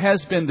that there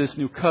has been this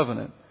new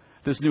covenant,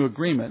 this new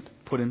agreement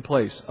put in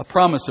place, a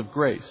promise of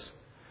grace.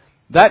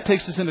 That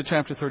takes us into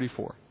chapter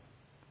 34,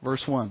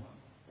 verse 1.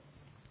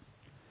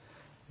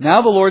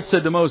 Now the Lord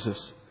said to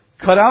Moses,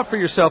 cut out for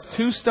yourself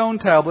 2 stone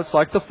tablets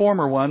like the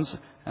former ones,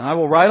 and I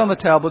will write on the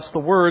tablets the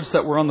words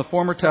that were on the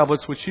former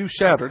tablets which you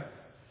shattered.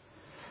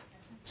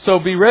 So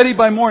be ready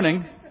by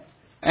morning,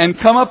 and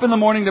come up in the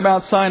morning to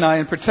Mount Sinai,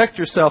 and protect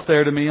yourself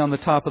there to me on the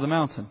top of the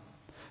mountain.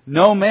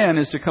 No man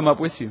is to come up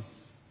with you,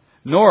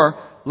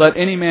 nor let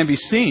any man be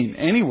seen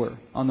anywhere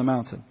on the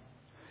mountain.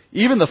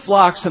 Even the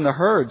flocks and the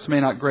herds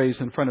may not graze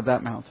in front of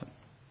that mountain.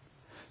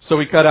 So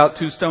he cut out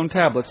 2 stone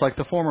tablets like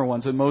the former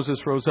ones, and Moses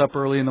rose up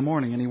early in the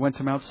morning, and he went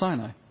to Mount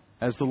Sinai,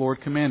 as the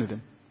Lord commanded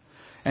him.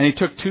 And he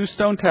took 2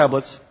 stone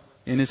tablets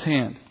in his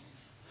hand.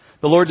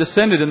 The Lord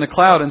descended in the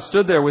cloud and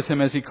stood there with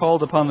him as he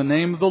called upon the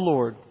name of the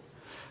Lord.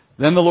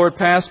 Then the Lord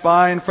passed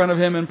by in front of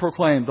him and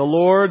proclaimed, the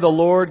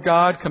Lord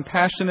God,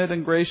 compassionate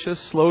and gracious,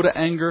 slow to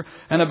anger,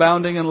 and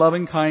abounding in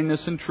loving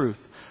kindness and truth,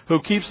 who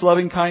keeps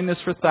loving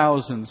kindness for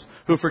thousands,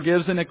 who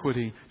forgives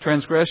iniquity,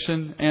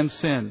 transgression, and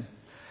sin.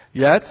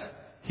 Yet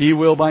He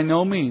will by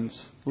no means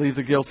leave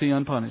the guilty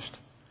unpunished,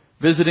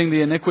 visiting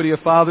the iniquity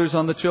of fathers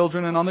on the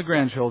children and on the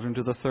grandchildren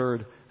to the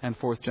 3rd and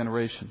 4th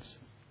generations.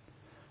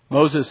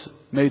 Moses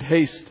made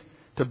haste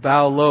to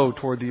bow low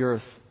toward the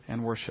earth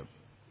and worship.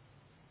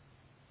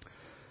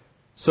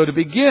 So to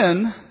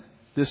begin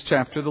this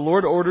chapter, the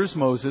Lord orders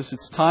Moses,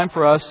 it's time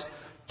for us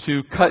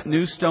to cut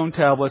new stone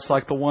tablets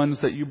like the ones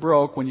that you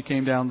broke when you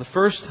came down the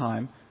first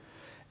time.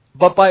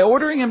 But by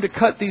ordering him to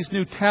cut these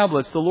new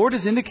tablets, the Lord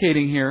is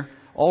indicating here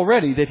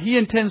already that He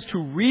intends to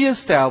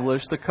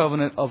reestablish the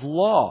covenant of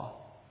law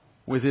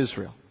with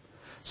Israel.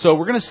 So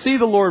we're going to see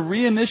the Lord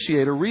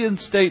reinitiate or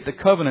reinstate the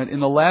covenant in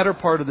the latter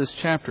part of this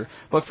chapter.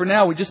 But for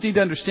now, we just need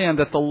to understand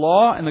that the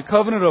law and the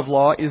covenant of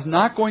law is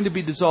not going to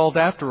be dissolved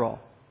after all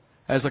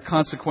as a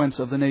consequence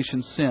of the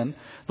nation's sin.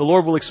 The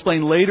Lord will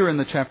explain later in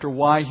the chapter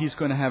why He's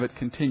going to have it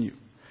continue.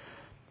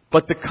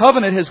 But the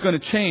covenant is going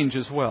to change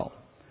as well.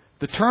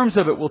 The terms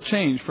of it will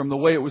change from the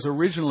way it was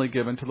originally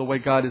given to the way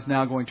God is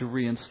now going to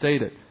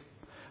reinstate it.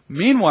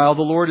 Meanwhile,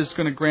 the Lord is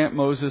going to grant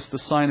Moses the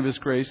sign of His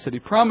grace that He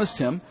promised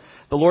him.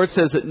 The Lord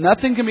says that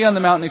nothing can be on the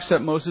mountain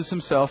except Moses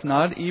himself,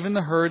 not even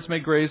the herds may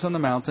graze on the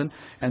mountain.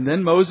 And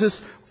then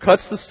Moses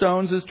cuts the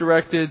stones as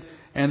directed,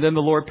 and then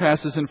the Lord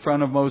passes in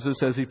front of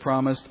Moses as He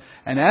promised.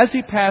 And as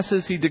He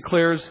passes, He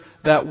declares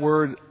that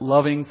word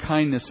loving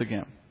kindness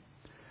again.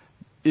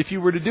 If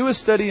you were to do a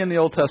study in the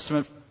Old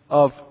Testament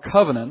of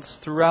covenants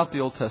throughout the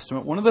Old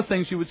Testament, one of the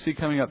things you would see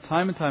coming up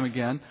time and time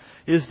again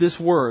is this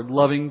word,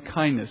 loving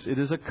kindness. It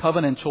is a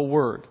covenantal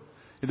word.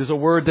 It is a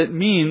word that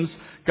means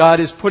God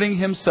is putting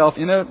Himself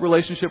in a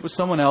relationship with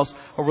someone else,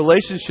 a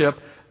relationship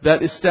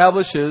that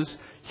establishes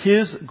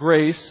His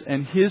grace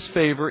and His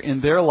favor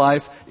in their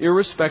life,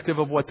 irrespective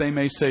of what they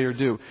may say or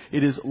do.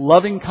 It is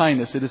loving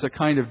kindness. It is a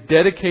kind of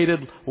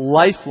dedicated,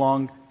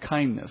 lifelong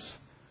kindness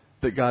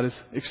that God is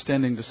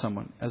extending to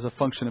someone as a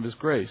function of His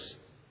grace.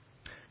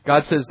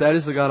 God says, that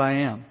is the God I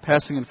am,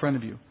 passing in front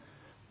of you.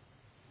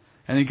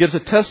 And He gives a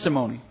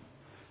testimony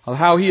of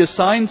how He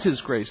assigns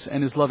His grace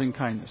and His loving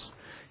kindness.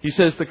 He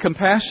says the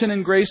compassion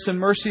and grace and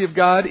mercy of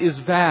God is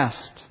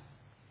vast.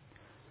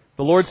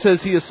 The Lord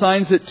says He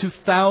assigns it to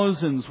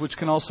thousands, which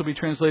can also be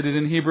translated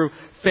in Hebrew,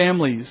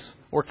 families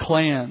or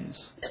clans.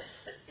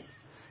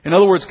 In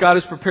other words, God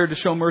is prepared to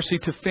show mercy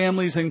to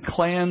families and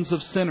clans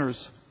of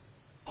sinners,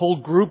 whole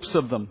groups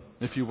of them,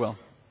 if you will.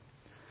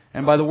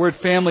 And by the word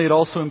family, it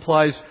also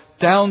implies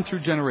down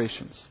through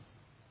generations.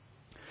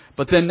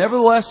 But then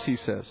nevertheless, He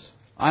says,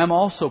 I am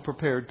also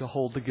prepared to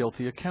hold the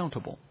guilty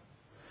accountable.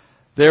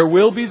 There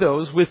will be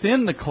those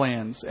within the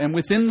clans and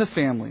within the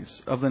families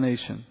of the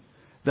nation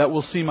that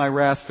will see my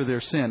wrath for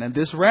their sin. And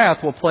this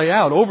wrath will play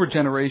out over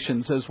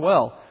generations as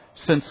well,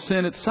 since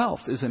sin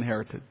itself is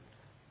inherited.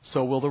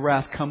 So will the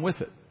wrath come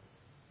with it.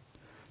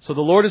 So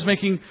the Lord is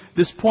making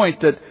this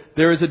point that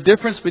there is a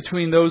difference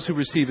between those who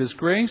receive His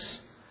grace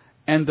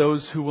and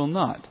those who will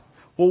not.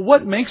 Well,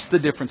 what makes the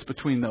difference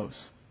between those?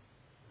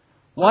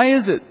 Why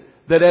is it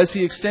that as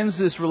He extends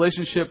this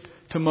relationship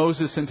to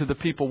Moses and to the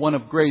people, one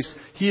of grace,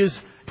 He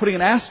is putting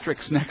an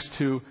asterisk next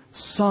to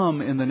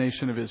some in the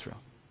nation of Israel?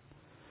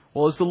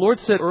 Well, as the Lord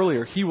said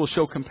earlier, He will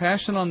show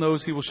compassion on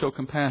those He will show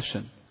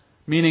compassion.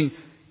 Meaning,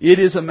 it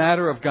is a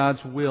matter of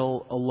God's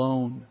will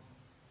alone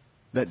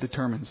that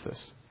determines this.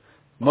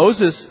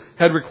 Moses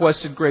had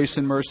requested grace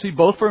and mercy,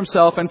 both for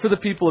himself and for the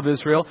people of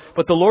Israel.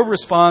 But the Lord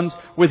responds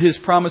with His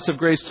promise of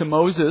grace to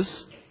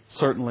Moses,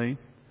 certainly.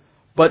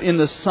 But in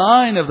the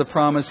sign of the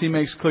promise, He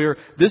makes clear,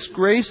 this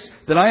grace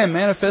that I am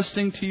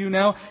manifesting to you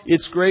now,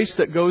 it's grace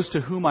that goes to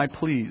whom I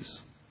please,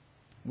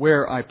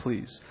 where I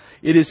please.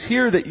 It is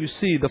here that you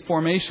see the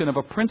formation of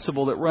a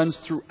principle that runs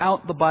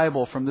throughout the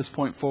Bible from this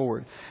point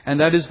forward. And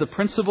that is the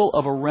principle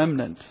of a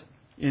remnant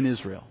in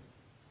Israel.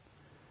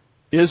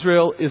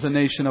 Israel is a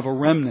nation of a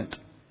remnant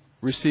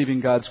receiving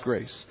God's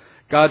grace.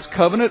 God's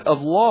covenant of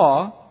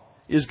law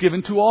is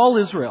given to all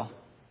Israel.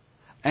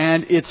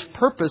 And its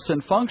purpose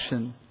and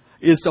function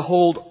is to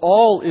hold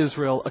all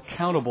Israel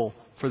accountable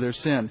for their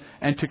sin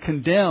and to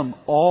condemn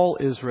all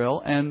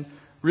Israel and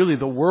really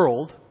the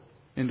world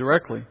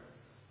indirectly.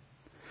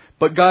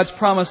 But God's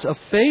promise of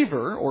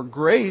favor or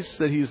grace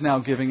that He's now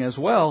giving as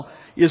well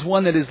is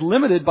one that is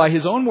limited by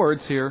His own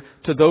words here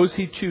to those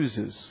He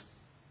chooses,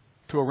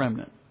 to a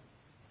remnant.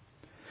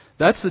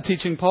 That's the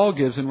teaching Paul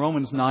gives in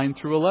Romans 9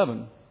 through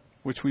 11,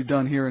 which we've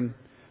done here in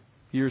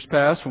years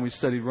past when we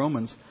studied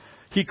Romans.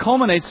 He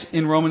culminates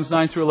in Romans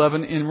 9 through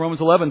 11, in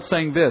Romans 11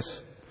 saying this,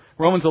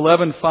 Romans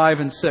 11, 5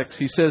 and 6.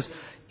 He says,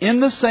 in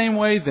the same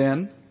way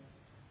then,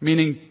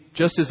 meaning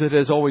just as it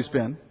has always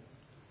been,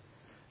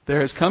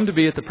 there has come to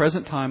be at the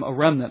present time a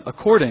remnant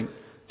according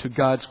to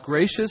God's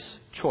gracious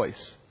choice.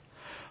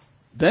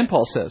 Then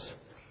Paul says,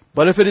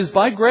 but if it is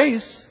by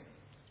grace,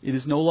 it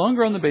is no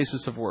longer on the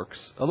basis of works.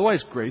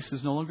 Otherwise, grace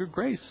is no longer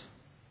grace.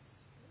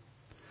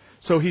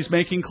 So he's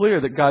making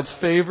clear that God's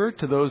favor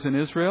to those in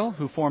Israel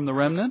who form the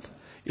remnant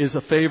is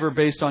a favor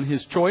based on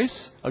His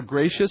choice, a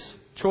gracious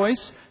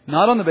choice,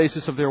 not on the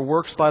basis of their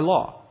works by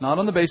law, not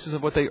on the basis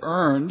of what they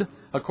earned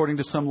according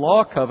to some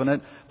law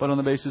covenant, but on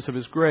the basis of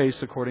His grace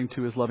according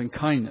to His loving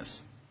kindness.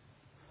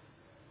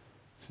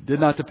 It did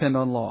not depend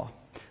on law.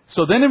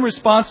 So then in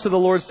response to the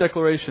Lord's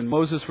declaration,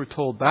 Moses, we're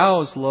told,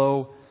 bows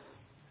low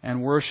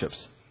and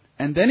worships.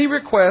 And then he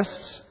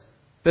requests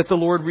that the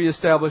Lord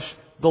reestablish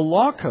the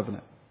law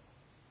covenant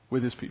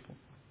with His people.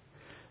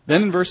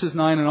 Then in verses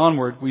 9 and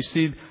onward, we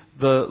see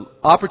the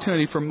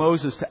opportunity for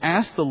Moses to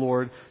ask the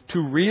Lord to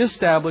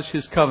reestablish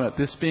His covenant,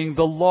 this being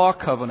the law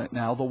covenant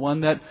now, the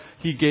one that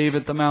He gave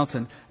at the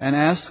mountain, and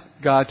ask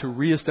God to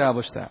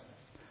reestablish that.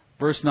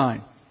 Verse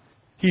 9.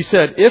 He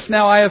said, if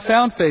now I have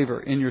found favor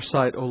in your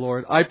sight, O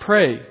Lord, I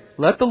pray,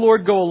 let the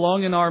Lord go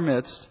along in our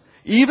midst,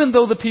 even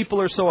though the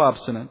people are so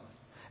obstinate,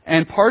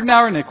 and pardon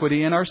our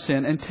iniquity and our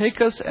sin, and take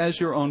us as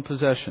your own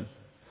possession.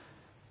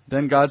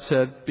 Then God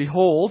said,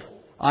 behold,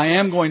 I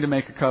am going to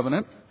make a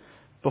covenant.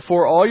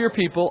 Before all your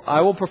people, I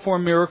will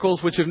perform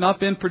miracles which have not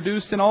been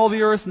produced in all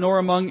the earth, nor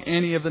among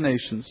any of the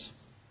nations.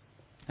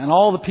 And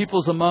all the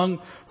peoples among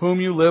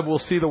whom you live will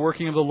see the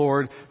working of the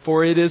Lord,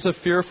 for it is a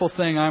fearful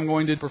thing I am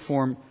going to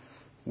perform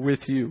with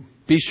you.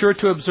 Be sure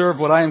to observe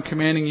what I am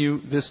commanding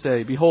you this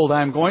day. Behold,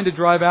 I am going to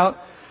drive out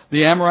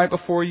the Amorite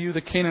before you,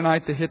 the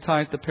Canaanite, the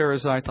Hittite, the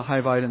Perizzite, the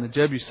Hivite, and the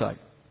Jebusite.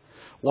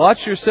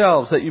 Watch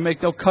yourselves that you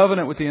make no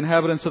covenant with the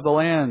inhabitants of the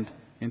land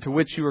into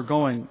which you are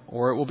going,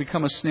 or it will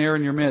become a snare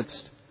in your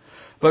midst.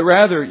 But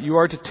rather, you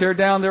are to tear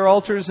down their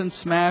altars and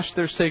smash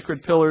their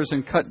sacred pillars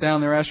and cut down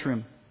their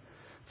Asherim.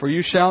 For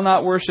you shall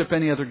not worship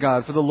any other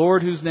God, for the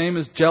Lord whose name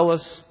is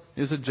jealous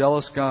is a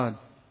jealous God.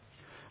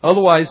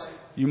 Otherwise,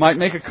 you might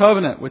make a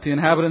covenant with the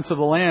inhabitants of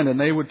the land, and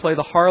they would play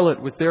the harlot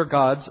with their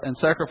gods and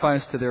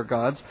sacrifice to their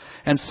gods,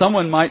 and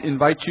someone might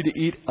invite you to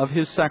eat of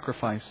his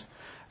sacrifice.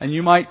 And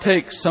you might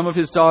take some of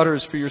his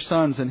daughters for your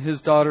sons, and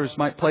his daughters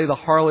might play the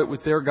harlot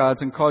with their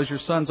gods, and cause your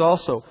sons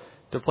also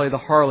to play the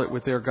harlot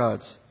with their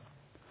gods.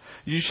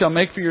 You shall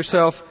make for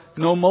yourself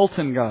no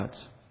molten gods.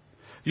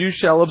 You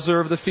shall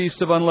observe the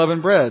feast of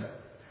unleavened bread.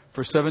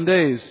 For 7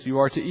 days you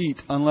are to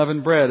eat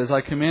unleavened bread, as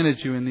I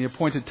commanded you in the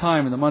appointed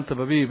time in the month of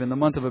Aviv. In the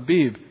month of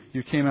Aviv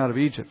you came out of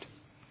Egypt.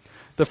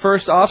 The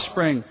first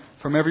offspring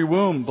from every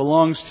womb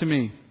belongs to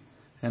me,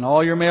 and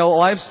all your male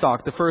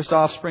livestock, the first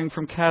offspring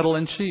from cattle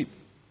and sheep.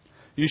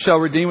 You shall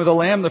redeem with a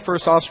lamb the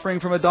first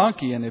offspring from a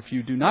donkey, and if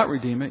you do not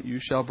redeem it, you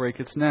shall break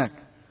its neck.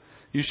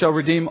 You shall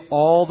redeem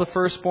all the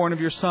firstborn of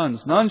your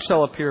sons. None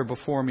shall appear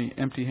before me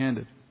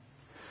empty-handed.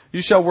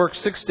 You shall work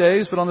 6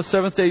 days, but on the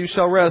 7th day you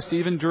shall rest.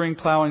 Even during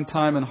plowing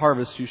time and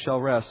harvest you shall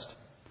rest.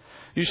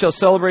 You shall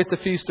celebrate the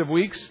Feast of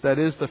Weeks, that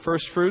is, the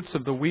first fruits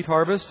of the wheat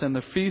harvest, and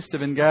the Feast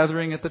of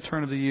Ingathering at the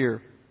turn of the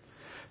year.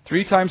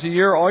 3 times a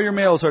year all your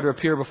males are to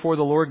appear before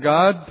the Lord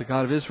God, the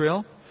God of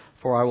Israel.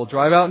 For I will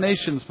drive out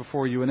nations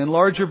before you and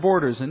enlarge your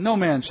borders, and no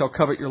man shall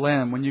covet your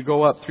land when you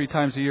go up 3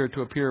 times a year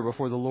to appear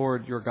before the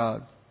Lord your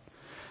God.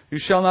 You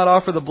shall not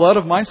offer the blood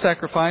of my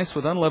sacrifice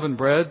with unleavened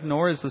bread,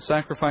 nor is the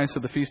sacrifice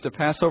of the feast of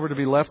Passover to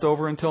be left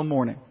over until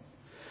morning.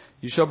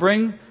 You shall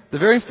bring the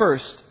very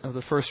first of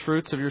the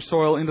firstfruits of your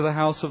soil into the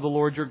house of the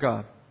Lord your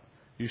God.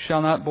 You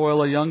shall not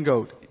boil a young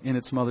goat in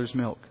its mother's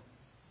milk.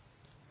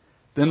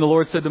 Then the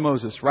Lord said to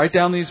Moses, write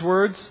down these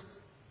words,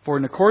 for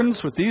in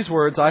accordance with these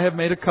words I have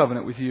made a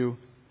covenant with you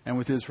and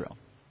with Israel.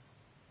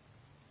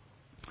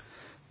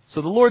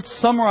 So the Lord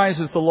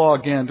summarizes the law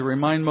again to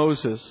remind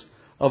Moses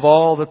of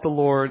all that the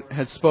Lord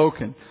had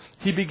spoken.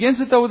 He begins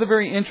it, though, with a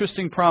very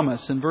interesting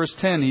promise. In verse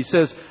 10, he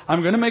says,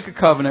 I'm going to make a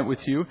covenant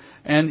with you.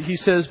 And he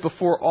says,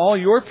 before all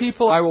your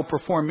people I will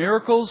perform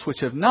miracles which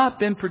have not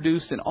been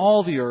produced in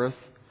all the earth,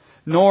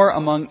 nor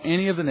among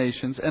any of the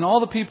nations. And all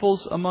the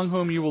peoples among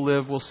whom you will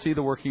live will see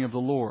the working of the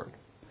Lord.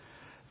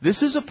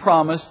 This is a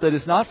promise that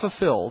is not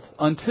fulfilled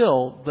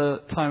until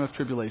the time of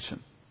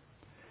tribulation.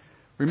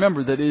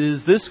 Remember that it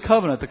is this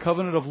covenant, the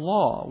covenant of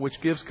law, which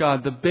gives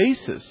God the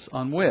basis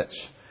on which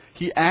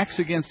He acts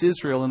against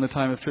Israel in the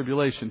time of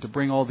tribulation to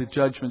bring all the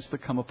judgments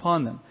that come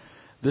upon them.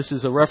 This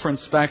is a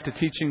reference back to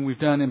teaching we've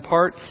done in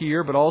part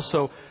here, but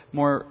also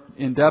more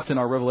in depth in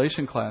our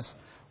Revelation class,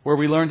 where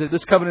we learned that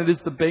this covenant is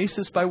the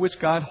basis by which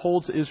God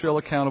holds Israel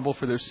accountable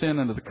for their sin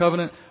under the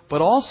covenant,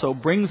 but also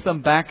brings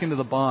them back into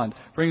the bond,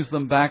 brings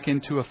them back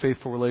into a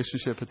faithful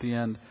relationship at the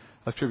end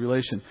of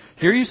tribulation.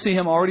 Here you see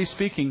Him already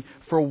speaking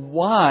for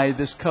why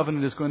this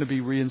covenant is going to be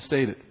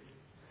reinstated.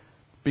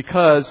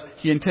 Because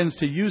He intends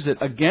to use it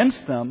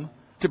against them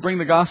to bring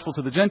the gospel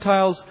to the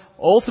Gentiles,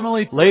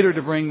 ultimately later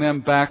to bring them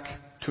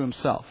back to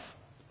Himself.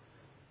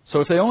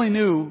 So if they only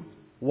knew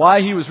why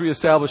He was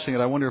reestablishing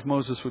it, I wonder if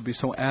Moses would be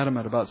so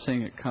adamant about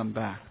seeing it come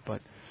back.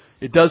 But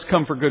it does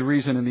come for good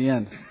reason in the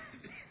end.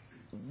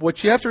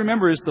 What you have to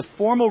remember is the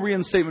formal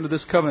reinstatement of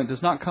this covenant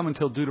does not come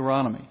until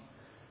Deuteronomy,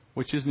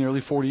 which is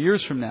nearly 40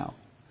 years from now.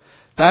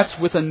 That's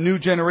with a new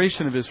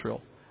generation of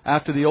Israel,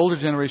 after the older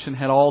generation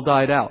had all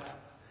died out.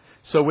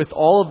 So with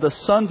all of the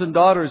sons and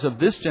daughters of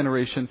this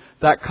generation,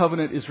 that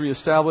covenant is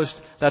reestablished.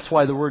 That's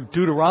why the word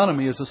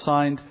Deuteronomy is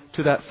assigned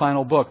to that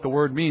final book. The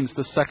word means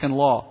the second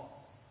law.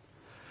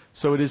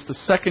 So it is the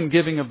second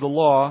giving of the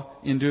law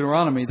in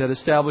Deuteronomy that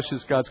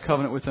establishes God's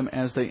covenant with them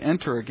as they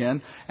enter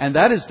again. And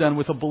that is done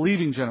with a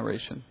believing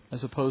generation,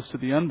 as opposed to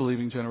the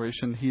unbelieving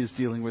generation He is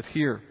dealing with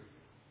here.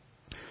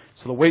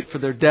 So the wait for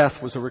their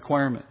death was a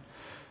requirement.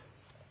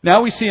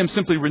 Now we see Him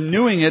simply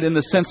renewing it in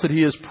the sense that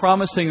He is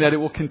promising that it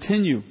will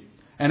continue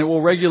and it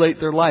will regulate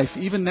their life,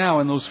 even now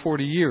in those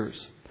 40 years.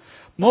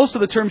 Most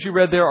of the terms you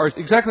read there are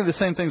exactly the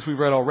same things we've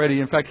read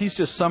already. In fact, he's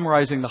just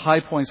summarizing the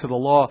high points of the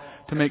law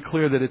to make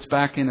clear that it's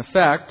back in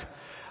effect.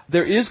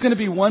 There is going to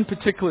be one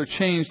particular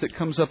change that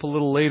comes up a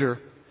little later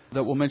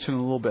that we'll mention in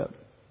a little bit.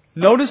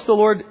 Notice the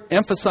Lord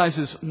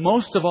emphasizes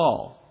most of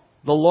all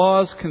the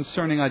laws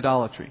concerning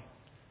idolatry.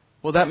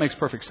 Well, that makes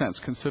perfect sense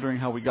considering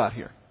how we got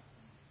here.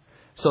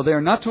 So they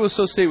are not to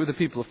associate with the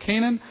people of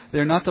Canaan. They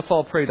are not to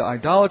fall prey to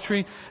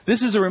idolatry.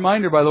 This is a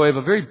reminder, by the way, of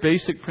a very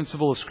basic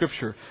principle of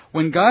Scripture.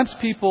 When God's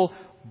people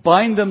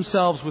bind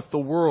themselves with the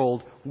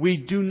world, we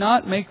do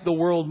not make the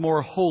world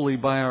more holy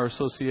by our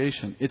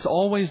association. It's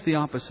always the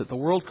opposite. The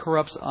world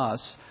corrupts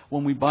us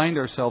when we bind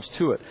ourselves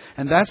to it.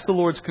 And that's the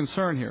Lord's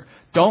concern here.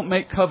 Don't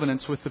make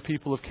covenants with the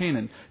people of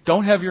Canaan.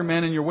 Don't have your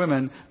men and your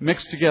women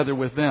mixed together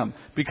with them.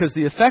 Because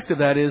the effect of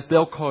that is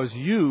they'll cause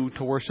you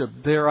to worship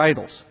their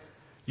idols.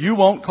 You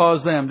won't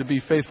cause them to be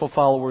faithful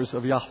followers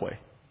of Yahweh.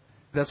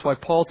 That's why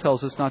Paul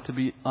tells us not to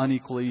be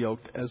unequally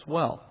yoked as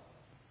well.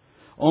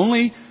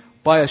 Only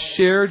by a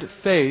shared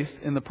faith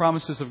in the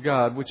promises of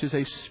God, which is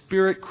a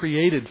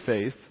Spirit-created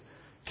faith,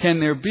 can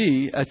there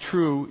be a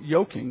true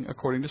yoking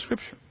according to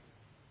Scripture.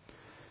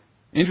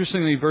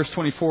 Interestingly, verse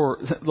 24,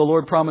 the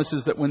Lord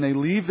promises that when they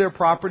leave their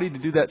property to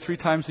do that 3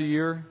 times a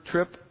year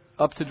trip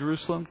up to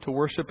Jerusalem to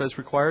worship as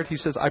required, He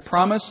says, I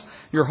promise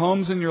your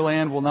homes and your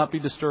land will not be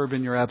disturbed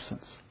in your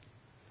absence.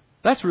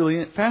 That's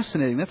really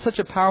fascinating. That's such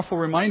a powerful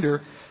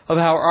reminder of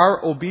how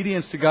our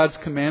obedience to God's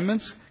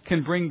commandments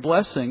can bring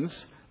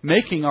blessings,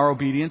 making our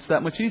obedience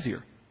that much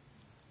easier.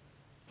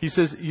 He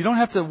says, you don't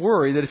have to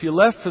worry that if you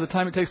left for the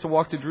time it takes to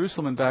walk to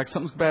Jerusalem and back,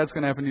 something bad's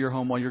going to happen to your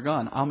home while you're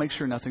gone. I'll make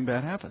sure nothing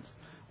bad happens.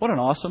 What an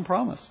awesome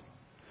promise.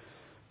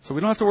 So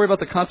we don't have to worry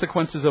about the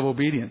consequences of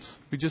obedience.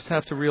 We just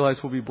have to realize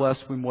we'll be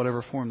blessed in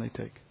whatever form they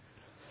take.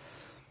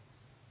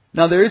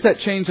 Now there is that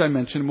change I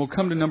mentioned, and we'll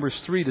come to Numbers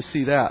 3 to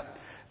see that.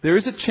 There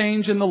is a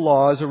change in the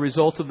law as a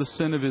result of the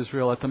sin of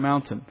Israel at the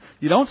mountain.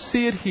 You don't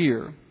see it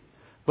here,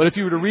 but if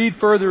you were to read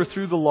further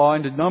through the law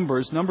into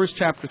Numbers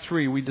chapter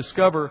 3, we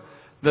discover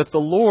that the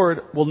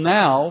Lord will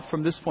now,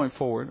 from this point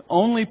forward,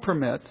 only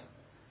permit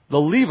the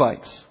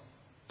Levites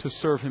to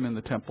serve Him in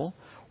the temple,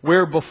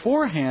 where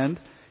beforehand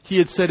He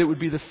had said it would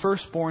be the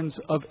firstborns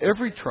of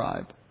every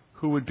tribe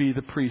who would be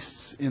the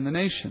priests in the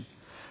nation.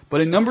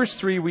 But in Numbers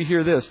 3 we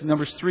hear this,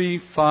 Numbers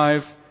 3,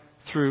 5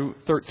 through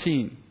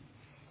 13.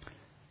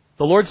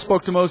 The Lord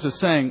spoke to Moses,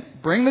 saying,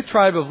 "Bring the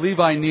tribe of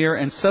Levi near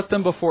and set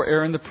them before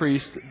Aaron the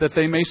priest, that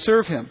they may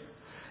serve him.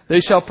 They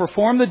shall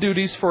perform the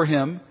duties for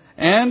him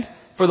and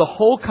for the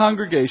whole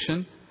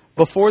congregation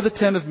before the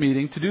tent of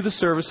meeting to do the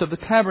service of the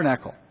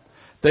tabernacle.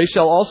 They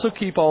shall also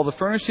keep all the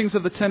furnishings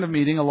of the tent of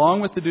meeting,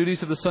 along with the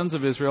duties of the sons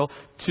of Israel,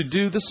 to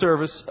do the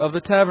service of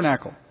the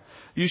tabernacle.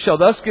 You shall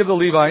thus give the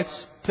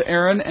Levites to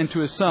Aaron and to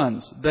his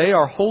sons. They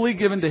are wholly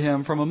given to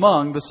him from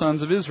among the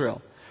sons of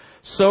Israel.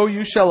 So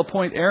you shall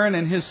appoint Aaron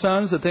and his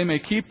sons that they may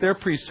keep their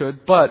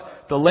priesthood,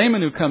 but the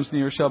layman who comes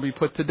near shall be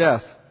put to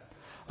death."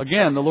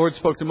 Again, the Lord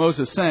spoke to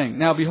Moses, saying,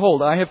 "Now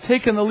behold, I have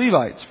taken the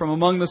Levites from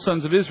among the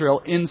sons of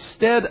Israel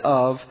instead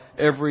of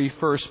every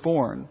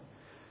firstborn,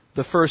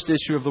 the first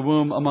issue of the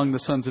womb among the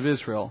sons of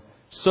Israel.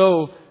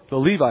 So the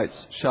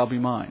Levites shall be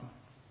mine."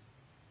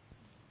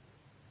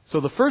 So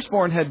the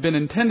firstborn had been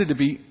intended to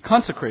be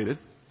consecrated.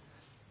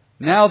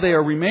 Now they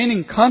are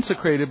remaining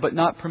consecrated but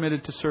not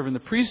permitted to serve in the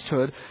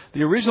priesthood.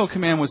 The original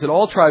command was that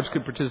all tribes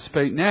could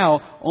participate.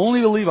 Now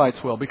only the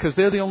Levites will, because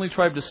they're the only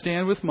tribe to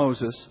stand with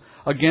Moses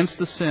against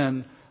the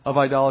sin of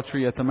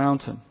idolatry at the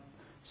mountain.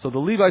 So the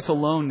Levites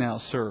alone now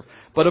serve.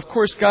 But of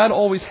course, God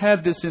always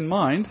had this in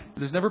mind.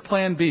 There's never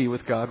plan B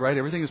with God, right?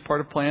 Everything is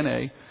part of plan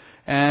A.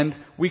 And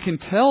we can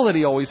tell that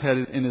He always had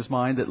it in His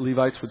mind that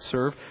Levites would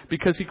serve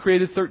because He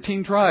created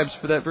 13 tribes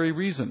for that very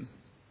reason.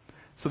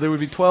 So there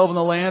would be 12 in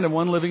the land and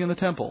one living in the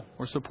temple,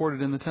 or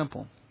supported in the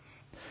temple.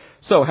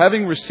 So,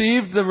 having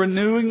received the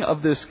renewing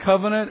of this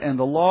covenant and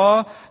the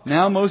law,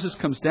 now Moses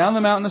comes down the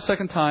mountain a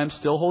second time,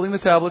 still holding the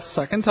tablets a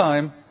second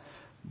time,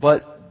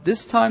 but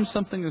this time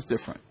something is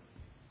different.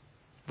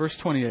 Verse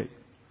 28.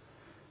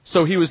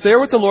 "So he was there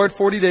with the Lord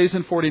 40 days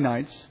and 40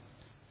 nights.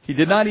 He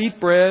did not eat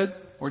bread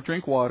or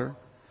drink water,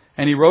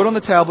 and he wrote on the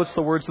tablets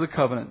the words of the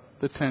covenant,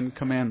 the 10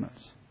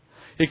 Commandments.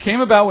 It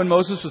came about when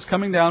Moses was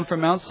coming down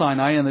from Mount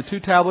Sinai, and the 2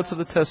 tablets of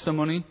the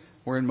testimony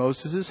were in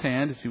Moses'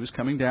 hand as he was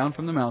coming down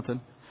from the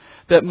mountain,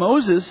 that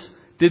Moses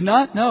did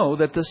not know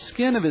that the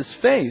skin of his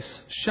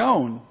face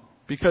shone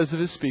because of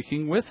his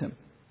speaking with him.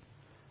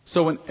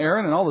 So when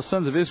Aaron and all the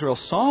sons of Israel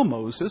saw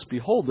Moses,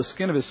 behold, the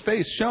skin of his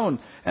face shone,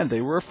 and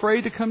they were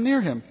afraid to come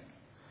near him.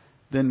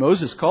 Then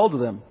Moses called to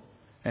them,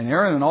 and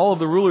Aaron and all of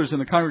the rulers in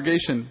the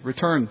congregation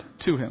returned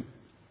to him.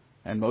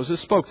 And Moses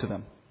spoke to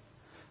them.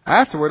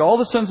 Afterward, all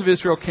the sons of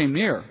Israel came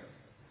near,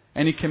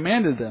 and he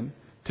commanded them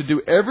to do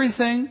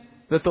everything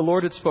that the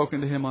Lord had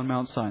spoken to him on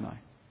Mount Sinai.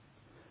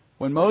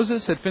 When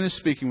Moses had finished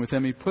speaking with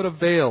them, he put a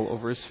veil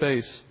over his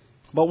face.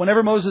 But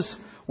whenever Moses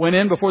went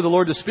in before the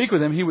Lord to speak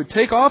with him, he would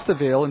take off the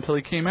veil until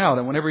he came out.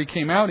 And whenever he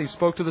came out, he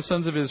spoke to the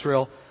sons of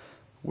Israel,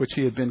 which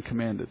he had been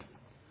commanded.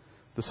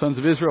 The sons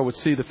of Israel would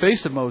see the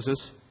face of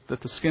Moses,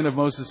 that the skin of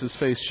Moses'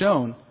 face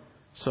shone.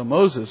 So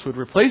Moses would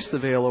replace the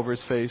veil over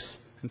his face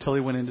until he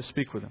went in to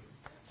speak with him.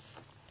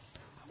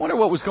 I wonder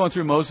what was going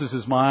through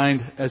Moses'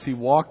 mind as he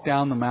walked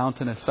down the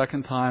mountain a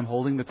second time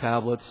holding the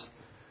tablets,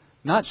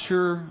 not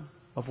sure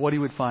of what he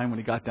would find when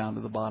he got down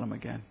to the bottom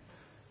again.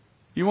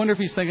 You wonder if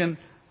he's thinking,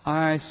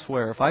 I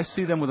swear, if I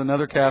see them with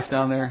another calf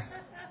down there,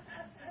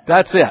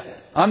 that's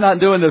it. I'm not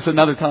doing this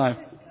another time.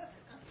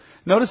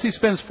 Notice he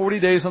spends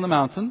 40 days on the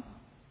mountain,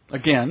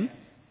 again,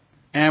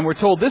 and we're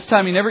told this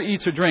time he never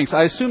eats or drinks.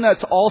 I assume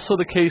that's also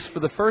the case for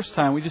the first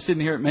time. We just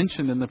didn't hear it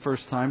mentioned in the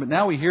first time, but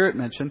now we hear it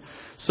mentioned.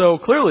 So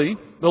clearly,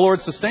 the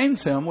Lord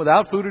sustains him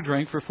without food or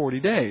drink for 40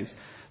 days.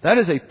 That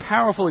is a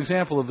powerful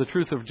example of the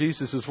truth of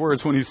Jesus'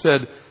 words when he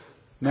said,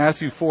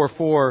 Matthew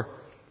 4:4,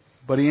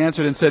 but he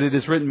answered and said, "It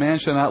is written, man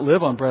shall not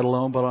live on bread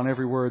alone, but on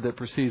every word that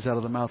proceeds out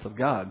of the mouth of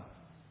God."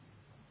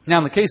 Now,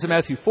 in the case of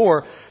Matthew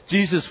 4,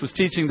 Jesus was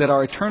teaching that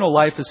our eternal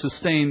life is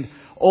sustained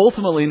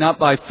ultimately not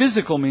by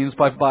physical means,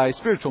 but by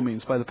spiritual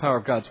means, by the power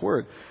of God's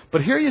Word.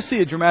 But here you see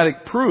a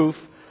dramatic proof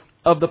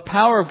of the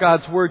power of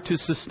God's Word to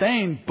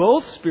sustain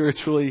both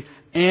spiritually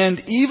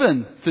and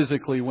even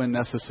physically when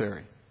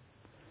necessary.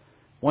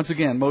 Once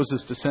again,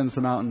 Moses descends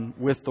the mountain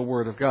with the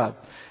Word of God.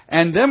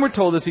 And then we're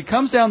told as he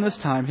comes down this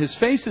time, his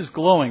face is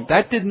glowing.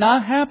 That did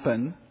not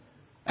happen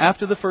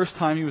after the first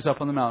time he was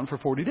up on the mountain for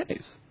 40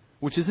 days,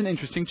 which is an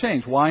interesting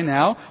change. Why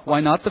now?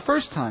 Why not the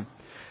first time?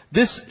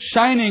 This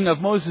shining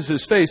of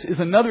Moses' face is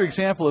another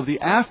example of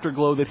the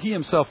afterglow that he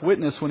himself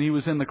witnessed when he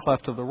was in the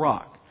cleft of the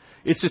rock.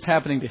 It's just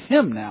happening to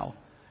him now,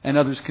 and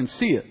others can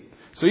see it.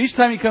 So each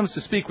time he comes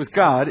to speak with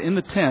God in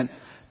the tent,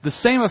 the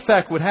same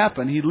effect would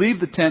happen. He'd leave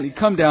the tent, he'd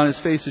come down, his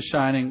face is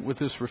shining with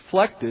this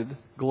reflected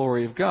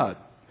glory of God.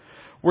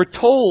 We're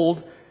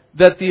told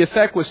that the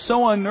effect was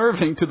so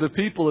unnerving to the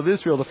people of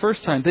Israel the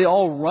first time, they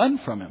all run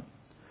from him.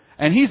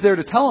 And he's there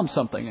to tell them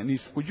something. And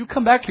he's, would you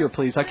come back here,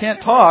 please? I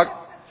can't talk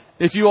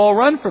if you all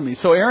run from me.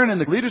 So Aaron and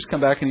the leaders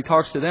come back and he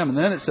talks to them. And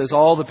then it says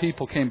all the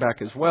people came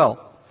back as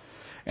well.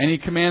 And he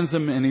commands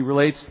them and he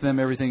relates to them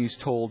everything he's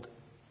told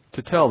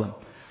to tell them.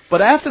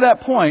 But after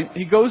that point,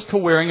 he goes to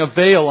wearing a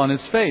veil on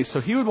his face. So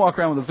he would walk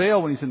around with a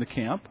veil when he's in the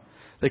camp.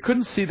 They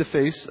couldn't see the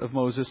face of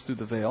Moses through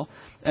the veil.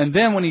 And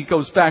then when he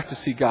goes back to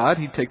see God,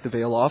 he'd take the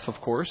veil off, of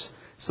course,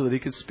 so that he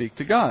could speak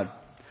to God.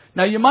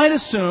 Now we might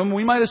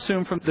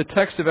assume from the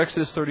text of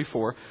Exodus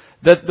 34,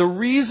 that the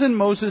reason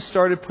Moses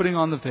started putting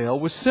on the veil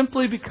was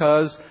simply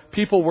because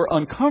people were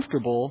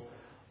uncomfortable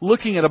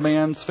looking at a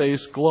man's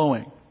face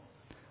glowing.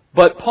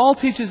 But Paul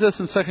teaches us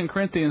in 2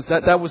 Corinthians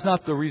that was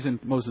not the reason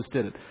Moses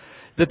did it.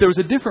 That there was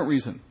a different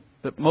reason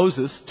that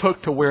Moses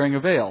took to wearing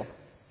a veil.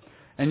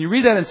 And you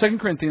read that in 2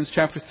 Corinthians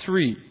chapter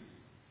 3,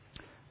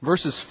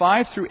 verses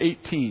 5 through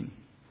 18.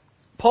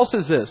 Paul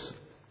says this,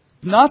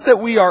 "Not that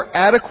we are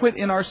adequate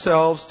in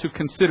ourselves to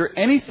consider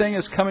anything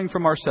as coming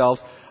from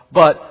ourselves,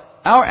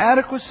 but our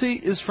adequacy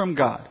is from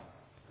God,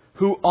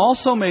 who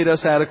also made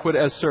us adequate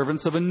as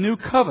servants of a new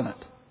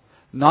covenant,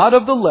 not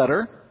of the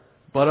letter,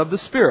 but of the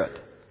Spirit.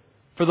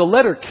 For the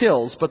letter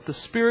kills, but the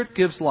Spirit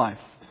gives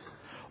life.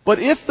 But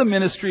if the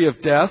ministry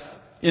of death,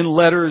 in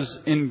letters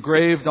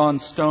engraved on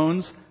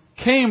stones,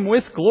 came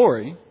with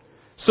glory,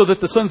 so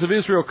that the sons of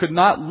Israel could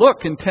not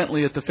look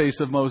intently at the face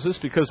of Moses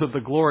because of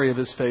the glory of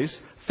his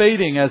face,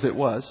 fading as it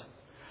was,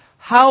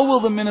 how will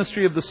the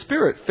ministry of the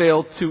Spirit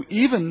fail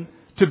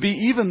to be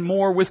even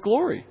more with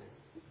glory?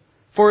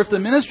 For if the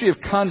ministry of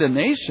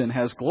condemnation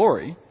has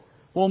glory,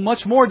 well,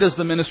 much more does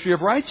the ministry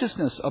of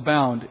righteousness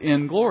abound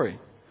in glory.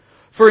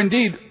 For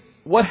indeed,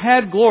 what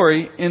had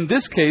glory in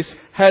this case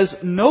has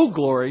no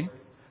glory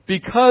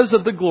because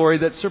of the glory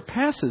that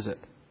surpasses it.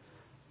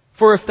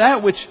 For if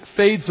that which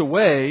fades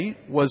away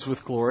was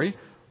with glory,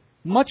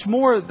 much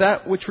more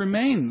that which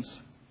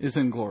remains is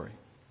in glory.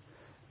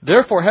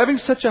 Therefore, having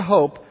such a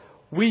hope,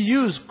 we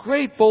use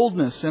great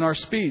boldness in our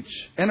speech,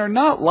 and are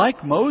not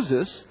like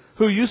Moses,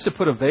 who used to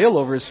put a veil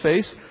over his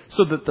face,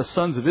 so that the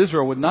sons of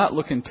Israel would not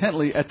look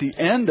intently at the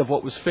end of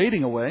what was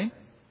fading away.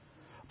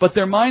 But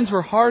their minds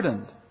were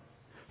hardened.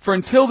 For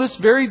until this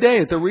very day,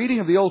 at the reading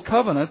of the Old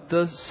Covenant,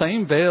 the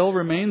same veil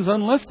remains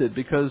unlifted,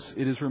 because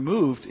it is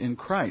removed in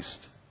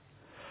Christ.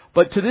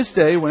 But to this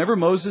day, whenever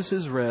Moses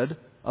is read,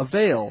 a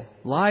veil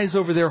lies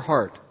over their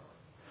heart.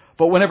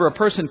 But whenever a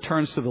person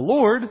turns to the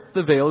Lord,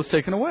 the veil is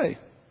taken away.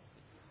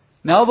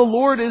 Now the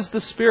Lord is the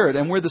Spirit,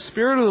 and where the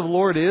Spirit of the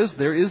Lord is,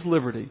 there is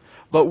liberty.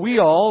 But we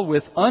all,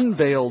 with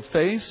unveiled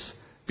face,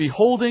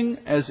 beholding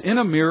as in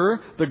a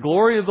mirror the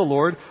glory of the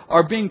Lord,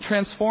 are being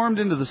transformed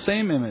into the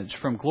same image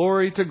from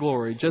glory to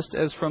glory, just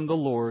as from the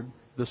Lord,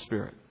 the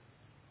Spirit."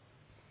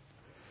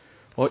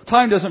 Well,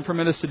 time doesn't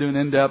permit us to do an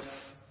in-depth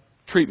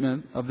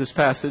treatment of this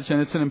passage, and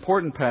it's an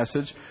important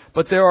passage,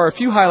 but there are a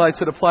few highlights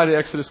that apply to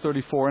Exodus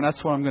 34, and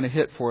that's what I'm going to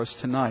hit for us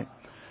tonight.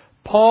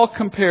 Paul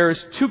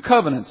compares two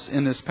covenants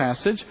in this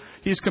passage.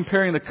 He's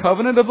comparing the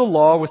covenant of the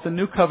law with the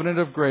new covenant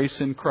of grace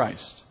in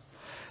Christ.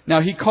 Now,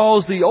 he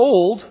calls the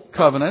old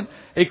covenant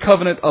a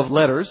covenant of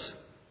letters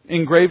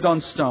engraved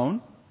on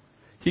stone.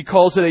 He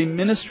calls it a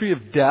ministry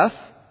of death.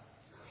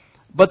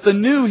 But the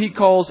new he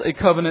calls a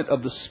covenant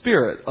of the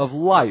Spirit, of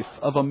life,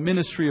 of a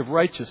ministry of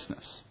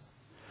righteousness.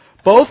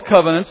 Both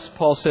covenants,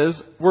 Paul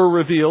says, were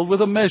revealed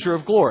with a measure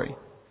of glory.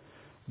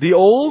 The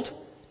old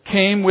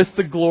came with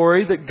the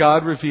glory that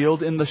God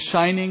revealed in the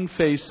shining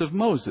face of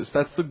Moses.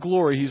 That's the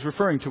glory he's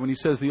referring to when he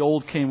says the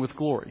old came with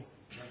glory.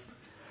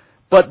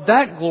 But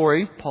that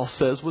glory, Paul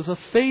says, was a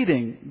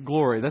fading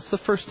glory. That's the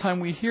first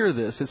time we hear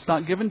this. It's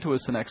not given to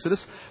us in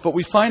Exodus. But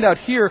we find out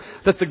here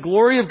that the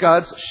glory of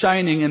God's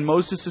shining in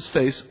Moses'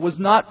 face was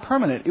not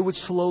permanent. It would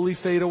slowly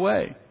fade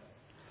away.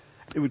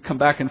 It would come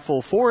back in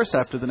full force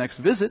after the next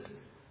visit.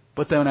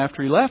 But then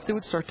after he left, it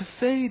would start to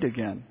fade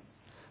again.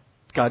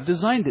 God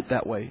designed it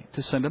that way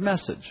to send a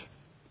message.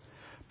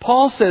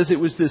 Paul says it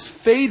was this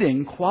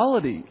fading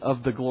quality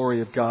of the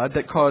glory of God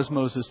that caused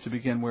Moses to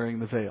begin wearing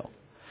the veil.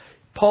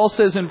 Paul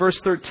says in verse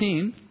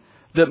 13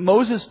 that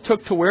Moses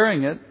took to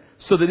wearing it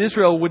so that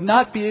Israel would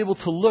not be able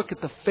to look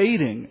at the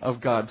fading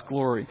of God's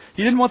glory.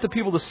 He didn't want the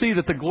people to see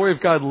that the glory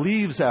of God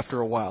leaves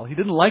after a while. He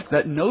didn't like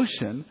that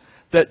notion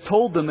that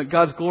told them that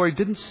God's glory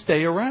didn't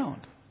stay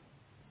around.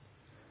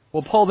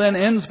 Well, Paul then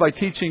ends by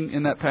teaching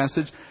in that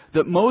passage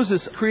that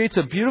Moses creates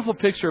a beautiful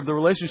picture of the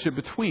relationship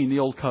between the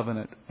Old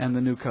Covenant and the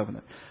New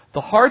Covenant.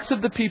 The hearts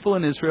of the people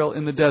in Israel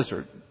in the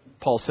desert,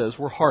 Paul says,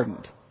 were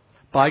hardened.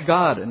 By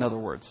God, in other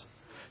words.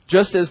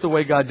 Just as the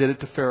way God did it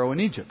to Pharaoh in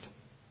Egypt.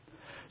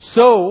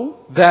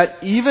 So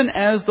that even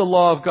as the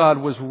law of God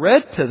was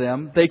read to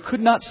them, they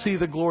could not see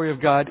the glory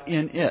of God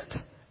in it.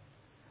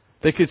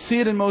 They could see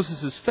it in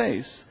Moses'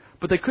 face,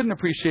 but they couldn't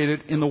appreciate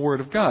it in the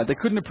Word of God. They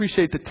couldn't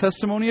appreciate the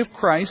testimony of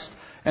Christ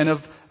and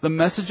of the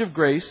message of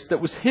grace that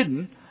was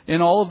hidden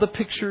in all of the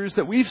pictures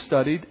that we've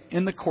studied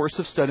in the course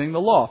of studying the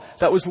law.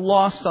 That was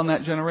lost on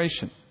that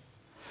generation.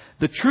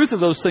 The truth of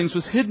those things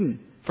was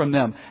hidden from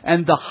them.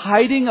 And the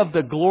hiding of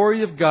the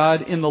glory of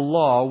God in the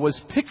law was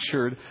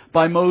pictured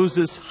by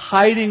Moses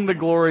hiding the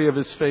glory of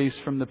his face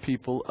from the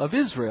people of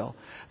Israel.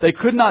 They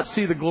could not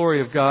see the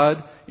glory of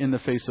God in the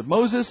face of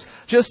Moses,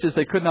 just as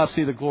they could not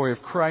see the glory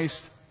of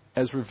Christ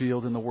as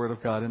revealed in the Word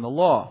of God in the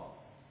law.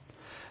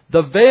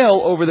 The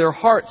veil over their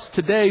hearts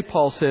today,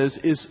 Paul says,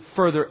 is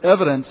further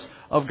evidence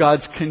of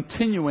God's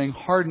continuing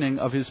hardening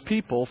of His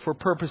people for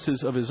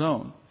purposes of His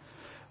own,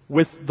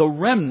 with the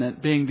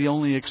remnant being the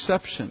only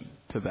exception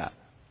to that.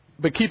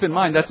 But keep in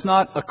mind, that's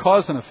not a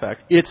cause and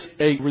effect. It's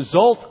a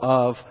result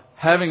of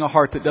having a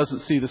heart that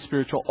doesn't see the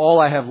spiritual. All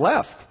I have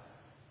left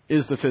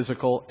is the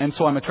physical, and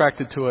so I'm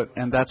attracted to it,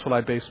 and that's what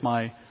I base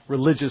my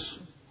religious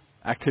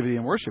activity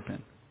and worship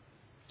in.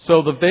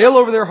 So the veil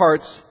over their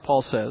hearts,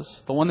 Paul says,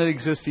 the one that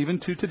exists even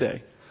to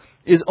today,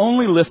 is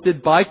only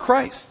lifted by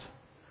Christ,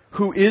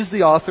 who is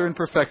the author and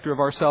perfecter of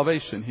our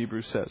salvation,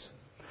 Hebrews says.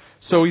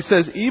 So he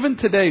says, even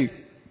today,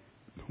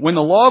 when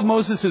the law of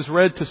Moses is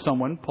read to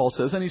someone, Paul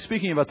says, and he's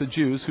speaking about the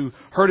Jews who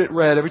heard it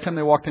read every time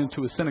they walked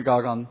into a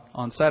synagogue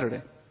on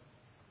Saturday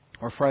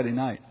or Friday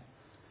night.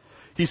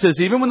 He says,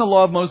 even when the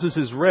law of Moses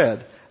is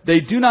read, they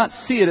do not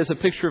see it as a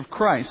picture of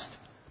Christ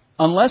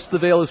unless the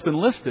veil has been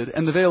lifted,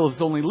 and the veil is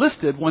only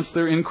lifted once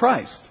they're in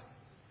Christ.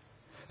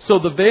 So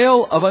the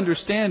veil of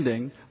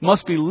understanding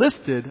must be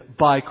lifted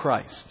by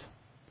Christ,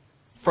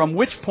 from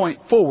which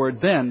point forward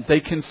then they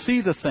can see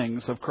the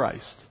things of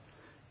Christ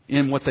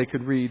in what they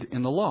could read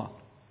in the law.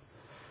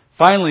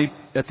 Finally,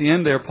 at the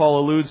end there, Paul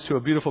alludes to a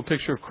beautiful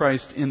picture of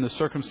Christ in the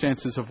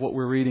circumstances of what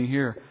we're reading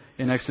here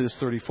in Exodus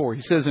 34.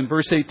 He says in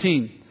verse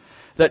 18,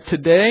 that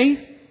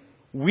today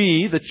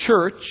we, the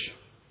church,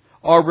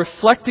 are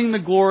reflecting the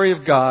glory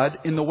of God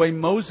in the way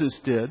Moses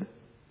did,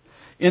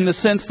 in the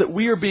sense that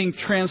we are being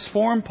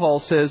transformed, Paul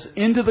says,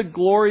 into the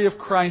glory of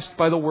Christ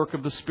by the work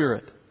of the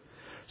Spirit.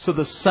 So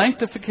the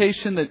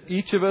sanctification that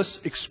each of us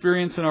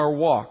experience in our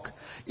walk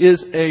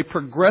is a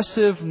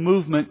progressive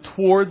movement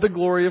toward the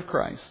glory of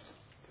Christ,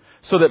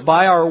 so that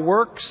by our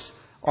works,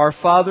 our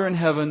Father in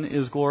heaven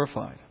is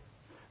glorified.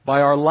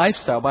 By our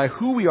lifestyle, by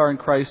who we are in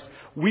Christ,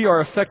 we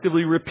are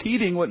effectively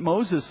repeating what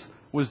Moses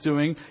was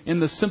doing in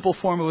the simple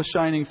form of a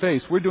shining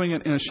face. We're doing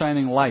it in a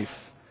shining life.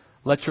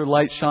 Let your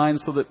light shine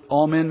so that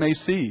all men may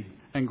see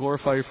and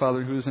glorify your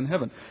Father who is in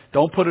heaven.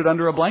 Don't put it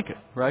under a blanket,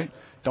 right?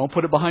 Don't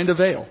put it behind a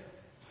veil.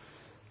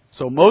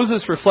 So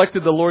Moses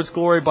reflected the Lord's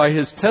glory by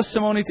his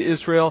testimony to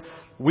Israel.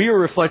 We are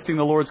reflecting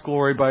the Lord's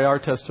glory by our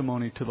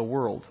testimony to the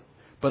world.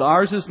 But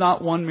ours is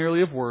not one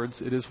merely of words,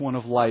 it is one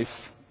of life.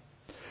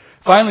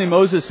 Finally,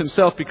 Moses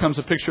himself becomes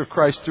a picture of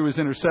Christ through his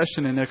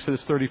intercession in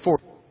Exodus 34.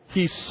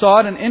 He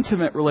sought an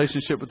intimate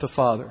relationship with the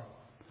Father.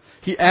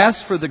 He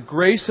asked for the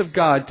grace of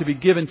God to be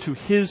given to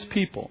his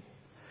people.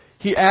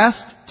 He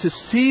asked to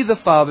see the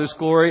Father's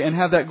glory and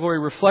have that glory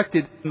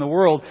reflected in the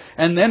world.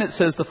 And then it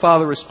says the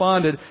Father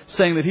responded,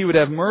 saying that he would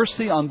have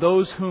mercy on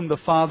those whom the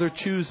Father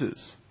chooses.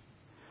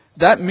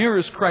 That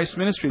mirrors Christ's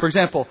ministry. For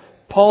example,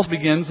 Paul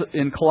begins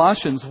in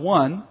Colossians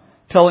 1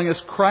 telling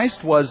us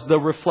Christ was the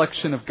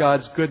reflection of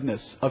God's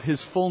goodness, of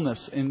his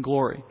fullness in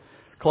glory.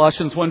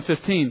 Colossians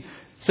 1:15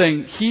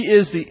 saying, he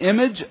is the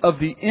image of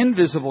the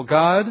invisible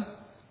God,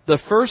 the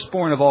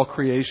firstborn of all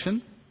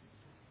creation.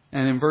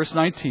 And in verse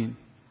 19,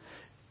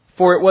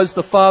 for it was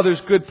the Father's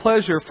good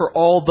pleasure for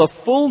all the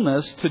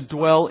fullness to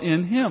dwell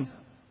in him.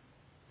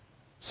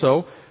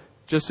 So,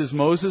 just as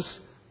Moses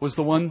was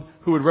the one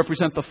who would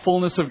represent the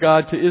fullness of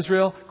God to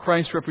Israel,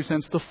 Christ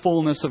represents the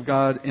fullness of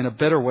God in a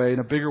better way, in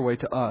a bigger way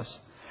to us.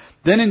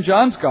 Then in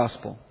John's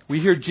Gospel,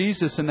 we hear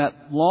Jesus in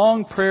that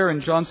long prayer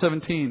in John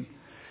 17,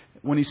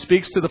 when he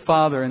speaks to the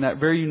Father in that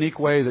very unique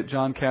way that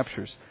John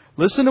captures.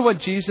 Listen to what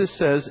Jesus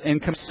says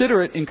and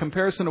consider it in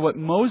comparison to what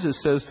Moses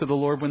says to the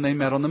Lord when they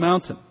met on the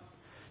mountain.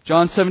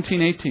 John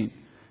 17:18.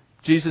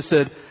 Jesus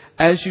said,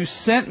 as you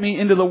sent me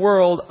into the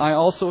world, I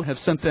also have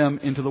sent them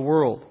into the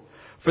world.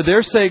 For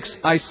their sakes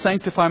I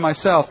sanctify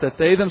myself, that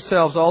they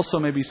themselves also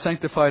may be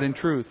sanctified in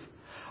truth.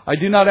 I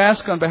do not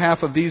ask on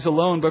behalf of these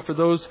alone, but for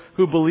those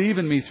who believe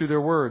in me through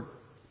their word,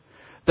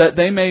 that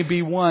they may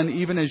be one,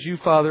 even as you,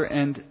 Father,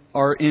 and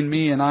are in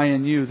me and I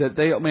in you, that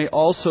they may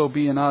also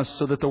be in us,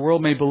 so that the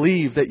world may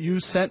believe that you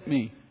sent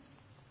me,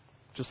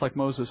 just like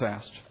Moses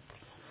asked.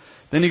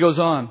 Then he goes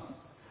on,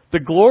 the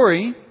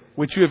glory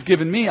which you have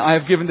given me, I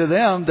have given to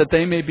them, that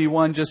they may be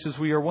one just as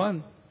we are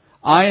one.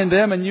 I and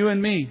them and you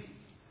and me,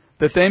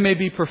 that they may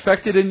be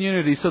perfected in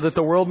unity, so that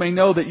the world may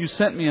know that you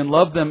sent me and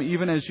loved them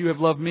even as you have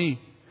loved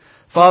me.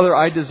 Father,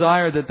 I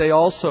desire that they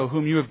also,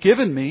 whom you have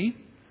given me,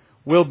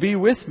 will be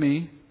with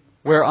me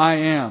where I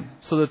am,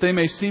 so that they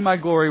may see my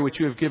glory which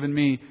you have given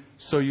me,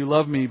 so you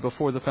love me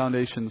before the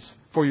foundations,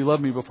 for you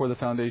loved me before the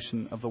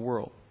foundation of the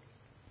world.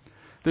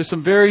 There's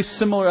some very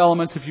similar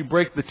elements if you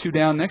break the two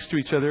down next to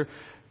each other.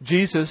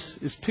 Jesus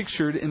is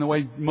pictured in the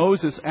way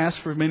Moses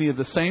asked for many of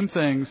the same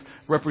things,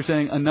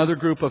 representing another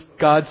group of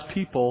God's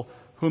people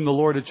whom the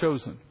Lord had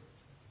chosen.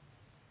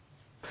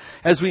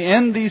 As we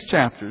end these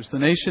chapters, the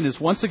nation is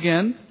once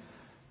again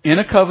in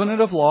a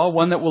covenant of law,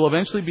 one that will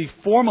eventually be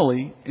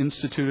formally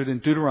instituted in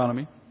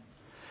Deuteronomy.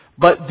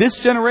 But this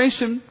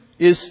generation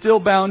is still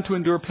bound to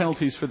endure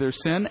penalties for their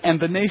sin, and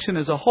the nation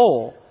as a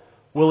whole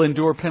will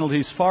endure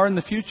penalties far in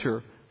the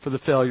future for the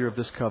failure of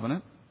this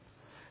covenant.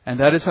 And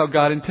that is how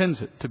God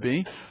intends it to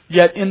be.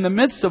 Yet in the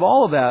midst of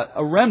all of that,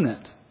 a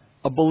remnant,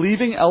 a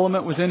believing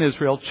element within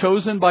Israel,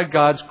 chosen by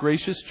God's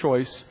gracious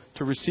choice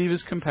to receive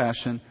his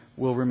compassion,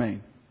 will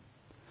remain.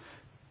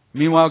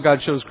 Meanwhile,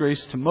 God shows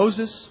grace to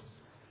Moses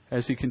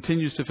as he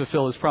continues to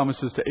fulfill his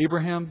promises to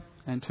Abraham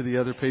and to the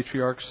other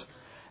patriarchs.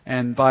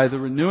 And by the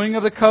renewing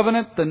of the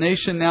covenant, the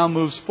nation now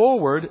moves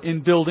forward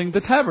in building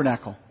the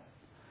tabernacle.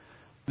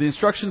 The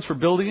instructions for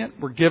building it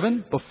were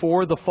given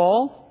before the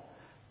fall.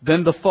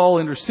 Then the fall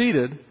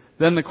interceded.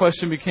 Then the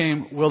question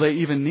became, will they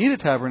even need a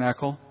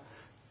tabernacle?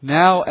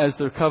 Now, as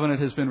their covenant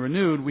has been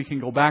renewed, we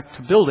can go back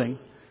to building.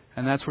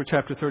 And that's where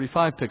chapter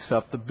 35 picks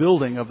up, the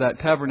building of that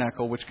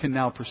tabernacle, which can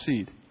now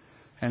proceed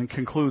and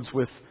concludes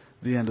with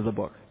the end of the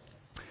book.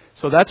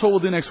 So that's what we'll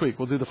do next week.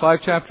 We'll do the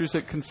 5 chapters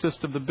that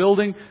consist of the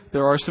building.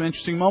 There are some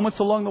interesting moments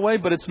along the way,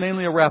 but it's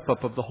mainly a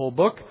wrap-up of the whole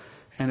book.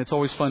 And it's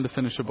always fun to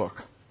finish a book.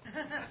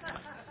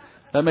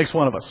 That makes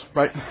one of us,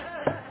 right?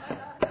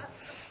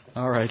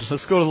 All right,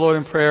 let's go to the Lord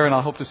in prayer, and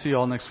I hope to see you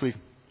all next week.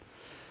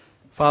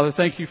 Father,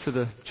 thank you for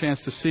the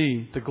chance to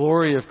see the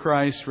glory of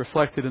Christ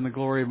reflected in the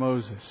glory of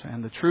Moses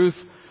and the truth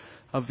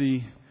of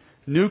the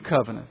new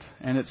covenant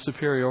and its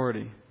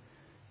superiority,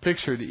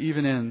 pictured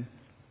even in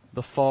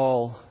the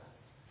fall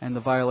and the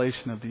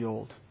violation of the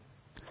old.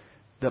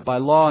 That by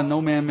law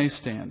no man may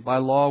stand. By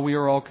law we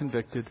are all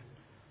convicted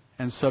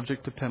and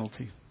subject to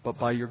penalty. But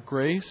by your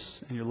grace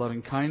and your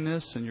loving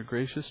kindness and your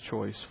gracious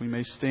choice, we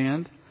may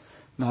stand,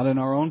 not in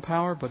our own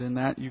power, but in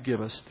that you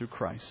give us through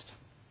Christ.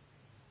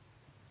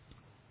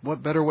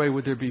 What better way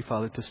would there be,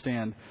 Father, to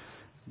stand,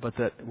 but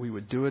that we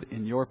would do it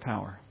in your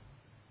power,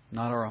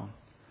 not our own.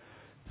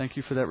 Thank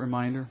you for that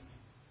reminder.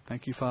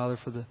 Thank you, Father,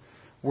 for the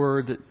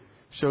word that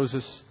shows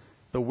us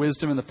the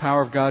wisdom and the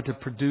power of God to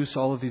produce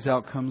all of these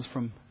outcomes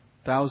from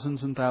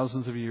thousands and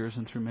thousands of years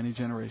and through many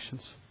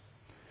generations.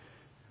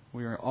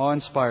 We are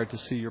awe-inspired to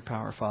see your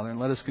power, Father, and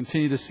let us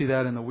continue to see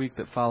that in the week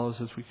that follows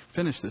as we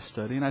finish this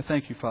study. And I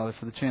thank you, Father,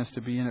 for the chance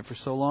to be in it for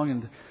so long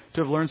and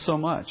to have learned so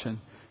much and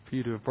for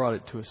you to have brought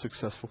it to a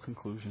successful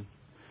conclusion.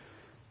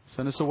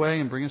 Send us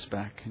away and bring us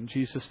back. In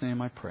Jesus' name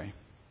I pray.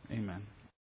 Amen.